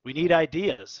 We need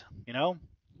ideas,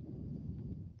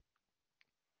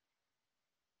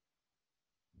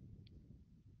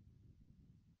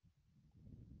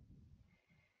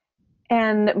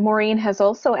 And Maureen has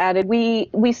also added,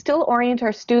 we still orient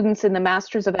our students in the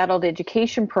Masters of Adult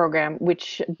Education program,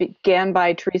 which began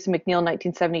by Teresa McNeil in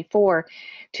 1974,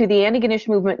 to the Antigonish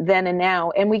movement then and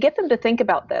now, and we get them to think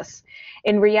about this.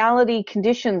 In reality,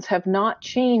 conditions have not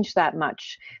changed that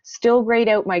much. Still grayed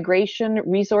out migration,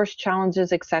 resource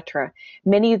challenges, etc.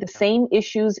 Many of the same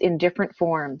issues in different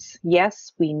forms.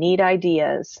 Yes, we need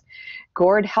ideas.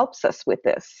 Gord helps us with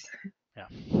this. Yeah.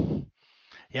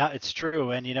 Yeah, it's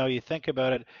true. And you think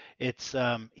about it, it's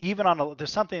there's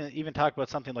something, even talk about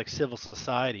something like civil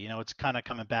society, it's kind of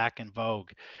coming back in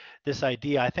vogue. This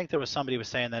idea, I think there was somebody was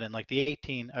saying that in like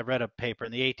I read a paper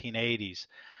in the 1880s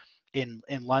in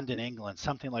London, England,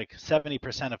 something like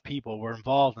 70% of people were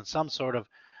involved in some sort of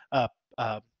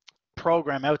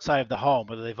program outside of the home,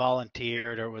 whether they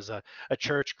volunteered or it was a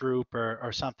church group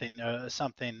or something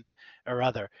or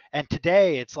other. And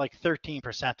today it's like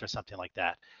 13% or something like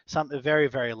that, something very,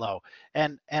 very low.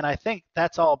 And I think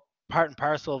that's all part and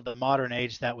parcel of the modern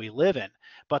age that we live in.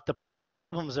 But the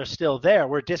problems are still there.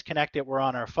 We're disconnected. We're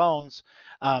on our phones.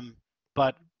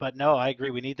 But no, I agree.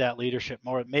 We need that leadership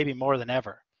maybe more than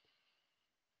ever.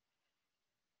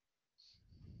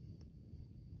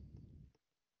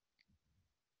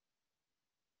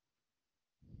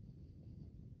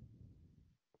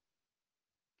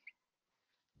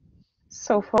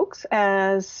 So folks,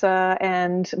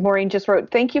 and Maureen just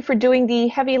wrote, thank you for doing the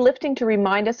heavy lifting to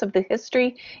remind us of the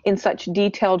history in such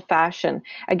detailed fashion.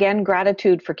 Again,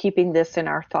 gratitude for keeping this in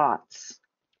our thoughts.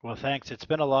 Well, thanks. It's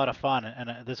been a lot of fun,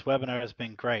 and this webinar has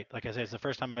been great. Like I say, it's the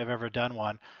first time I've ever done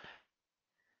one.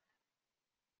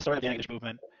 Started the Antigonish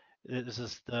Movement. This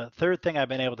is the third thing I've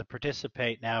been able to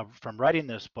participate now from writing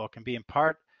this book and being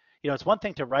part. You know, it's one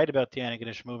thing to write about the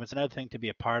Antigonish Movement; it's another thing to be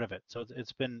a part of it. So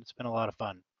it's been a lot of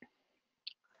fun.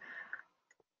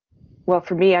 Well,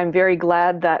 for me, I'm very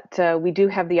glad that we do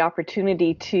have the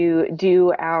opportunity to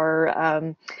do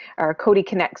our Coady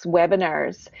Connects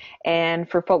webinars. And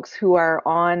for folks who are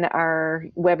on our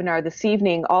webinar this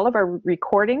evening, all of our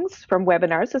recordings from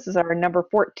webinars, this is our number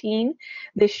 14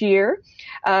 this year,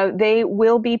 they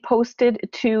will be posted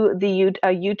to the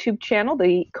YouTube channel,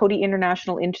 the Coady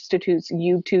International Institute's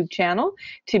YouTube channel,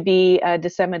 to be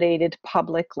disseminated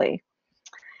publicly.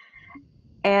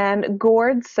 And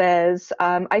Gord says,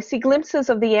 I see glimpses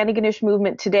of the Antigonish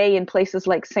movement today in places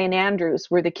like St.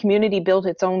 Andrews, where the community built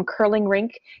its own curling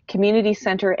rink, community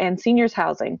center, and seniors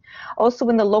housing. Also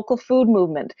in the local food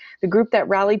movement, the group that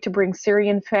rallied to bring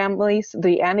Syrian families,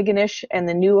 the Antigonish, and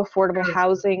the new affordable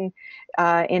housing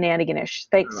in Antigonish.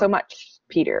 Thanks so much,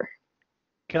 Peter.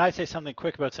 Can I say something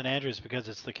quick about St. Andrews, because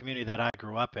it's the community that I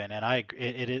grew up in, and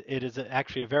it is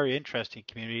actually a very interesting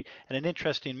community and an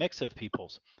interesting mix of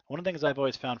peoples. One of the things I've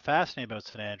always found fascinating about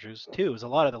St. Andrews too is a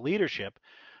lot of the leadership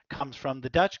comes from the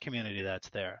Dutch community that's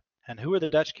there. And who are the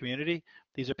Dutch community?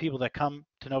 These are people that come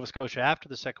to Nova Scotia after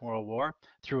the Second World War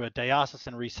through a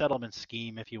diocesan resettlement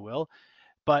scheme, if you will,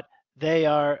 but they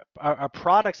are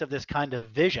products of this kind of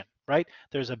vision, right?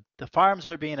 The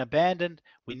farms are being abandoned.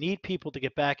 We need people to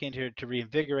get back in here to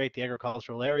reinvigorate the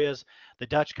agricultural areas. The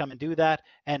Dutch come and do that,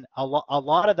 and a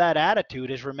lot of that attitude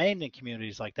has remained in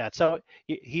communities like that. So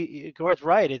Gord's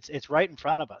right. It's right in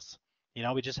front of us. You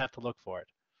know, we just have to look for it.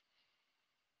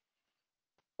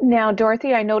 Now,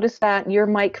 Dorothy, I noticed that your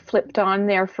mic flipped on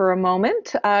there for a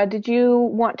moment. Did you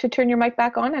want to turn your mic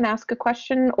back on and ask a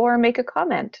question or make a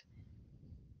comment?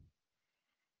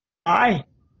 Hi.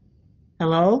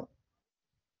 Hello?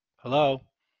 Hello?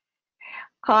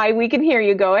 Hi, we can hear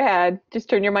you. Go ahead. Just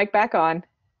turn your mic back on.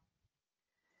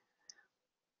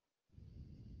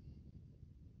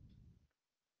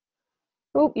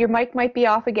 Oh, your mic might be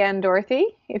off again,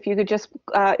 Dorothy. If you could just,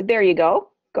 there you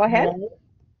go. Go ahead. Hello?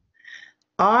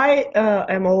 I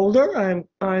am older.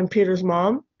 I'm Peter's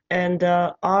mom, and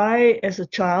I, as a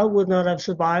child, would not have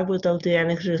survived without the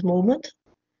Antigonish movement.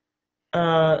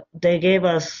 They gave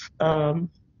us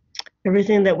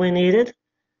everything that we needed,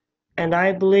 and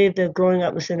I believe that growing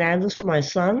up in St. Andrews for my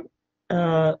son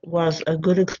was a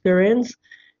good experience,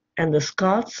 and the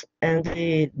Scots and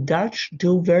the Dutch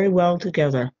do very well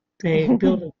together. They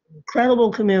built an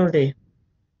incredible community.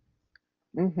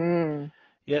 Mm-hmm.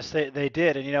 Yes, they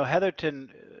did. And, you know, Heatherton,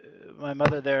 my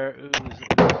mother there,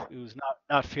 who's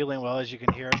not feeling well, as you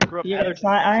can hear, grew up in Yes, Heatherton,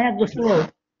 I had the flu.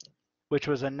 which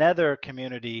was another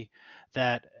community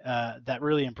that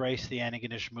really embraced the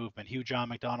Antigonish movement. Hugh John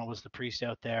MacDonald was the priest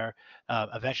out there.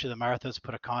 Eventually, the Marthas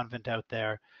put a convent out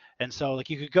there, and so like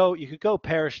you could go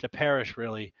parish to parish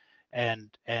really, and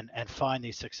find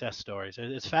these success stories.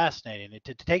 It's fascinating.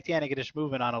 To take the Antigonish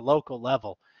movement on a local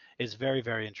level is very,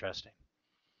 very interesting.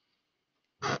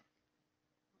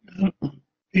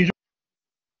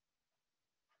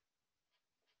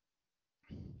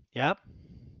 Yep.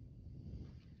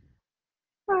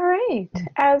 All right.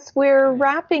 As we're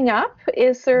wrapping up,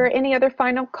 is there any other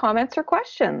final comments or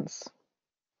questions?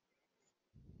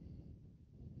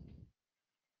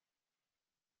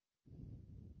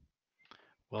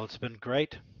 Well, it's been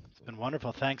great. It's been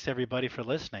wonderful. Thanks everybody for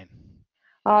listening.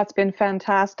 Oh, it's been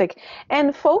fantastic.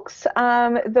 And folks,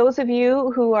 those of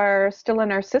you who are still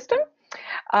in our system,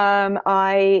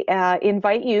 I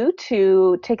invite you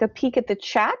to take a peek at the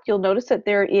chat. You'll notice that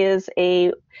there is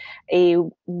a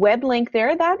web link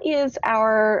there. That is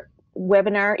our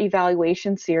webinar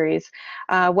evaluation series.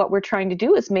 What we're trying to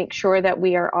do is make sure that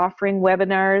we are offering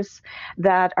webinars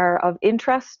that are of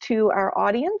interest to our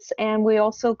audience, and we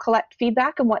also collect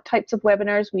feedback on what types of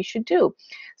webinars we should do.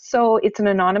 So it's an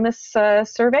anonymous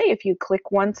survey. If you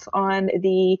click once on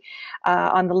the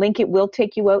link, it will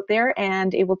take you out there,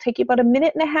 and it will take you about a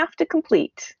minute and a half to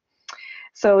complete.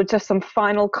 So just some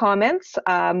final comments.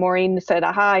 Maureen said,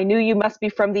 aha, I knew you must be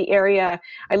from the area.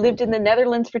 I lived in the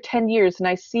Netherlands for 10 years, and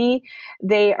I see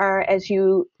they are, as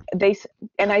you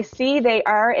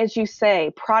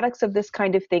say, products of this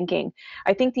kind of thinking.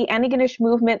 I think the Antigonish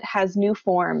movement has new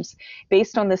forms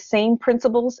based on the same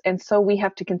principles, and so we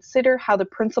have to consider how the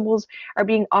principles are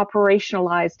being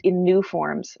operationalized in new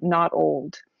forms, not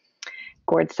old.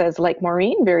 Gord says, like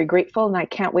Maureen, very grateful, and I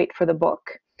can't wait for the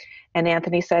book. And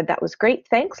Anthony said, that was great.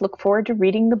 Thanks. Look forward to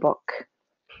reading the book.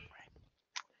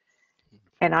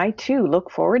 And I too look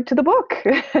forward to the book.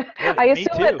 Yeah, I me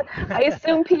assume too. I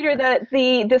assume, Peter, that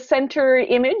the center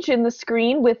image in the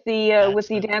screen with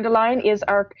the dandelion is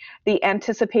the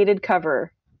anticipated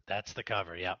cover. That's the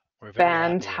cover. Yeah, we're very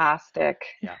happy with it. Fantastic.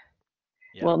 Yeah.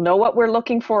 Yeah. We'll know what we're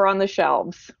looking for on the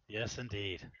shelves. Yes,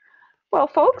 indeed. Well,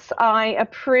 folks, Wonderful. I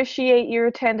appreciate your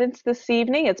attendance this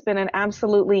evening. It's been an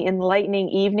absolutely enlightening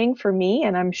evening for me,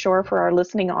 and I'm sure for our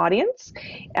listening audience,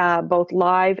 both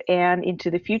live and into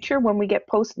the future when we get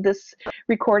this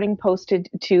recording posted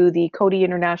to the Coady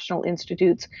International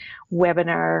Institute's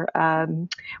webinar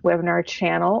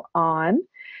channel on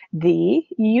the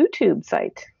YouTube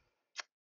site.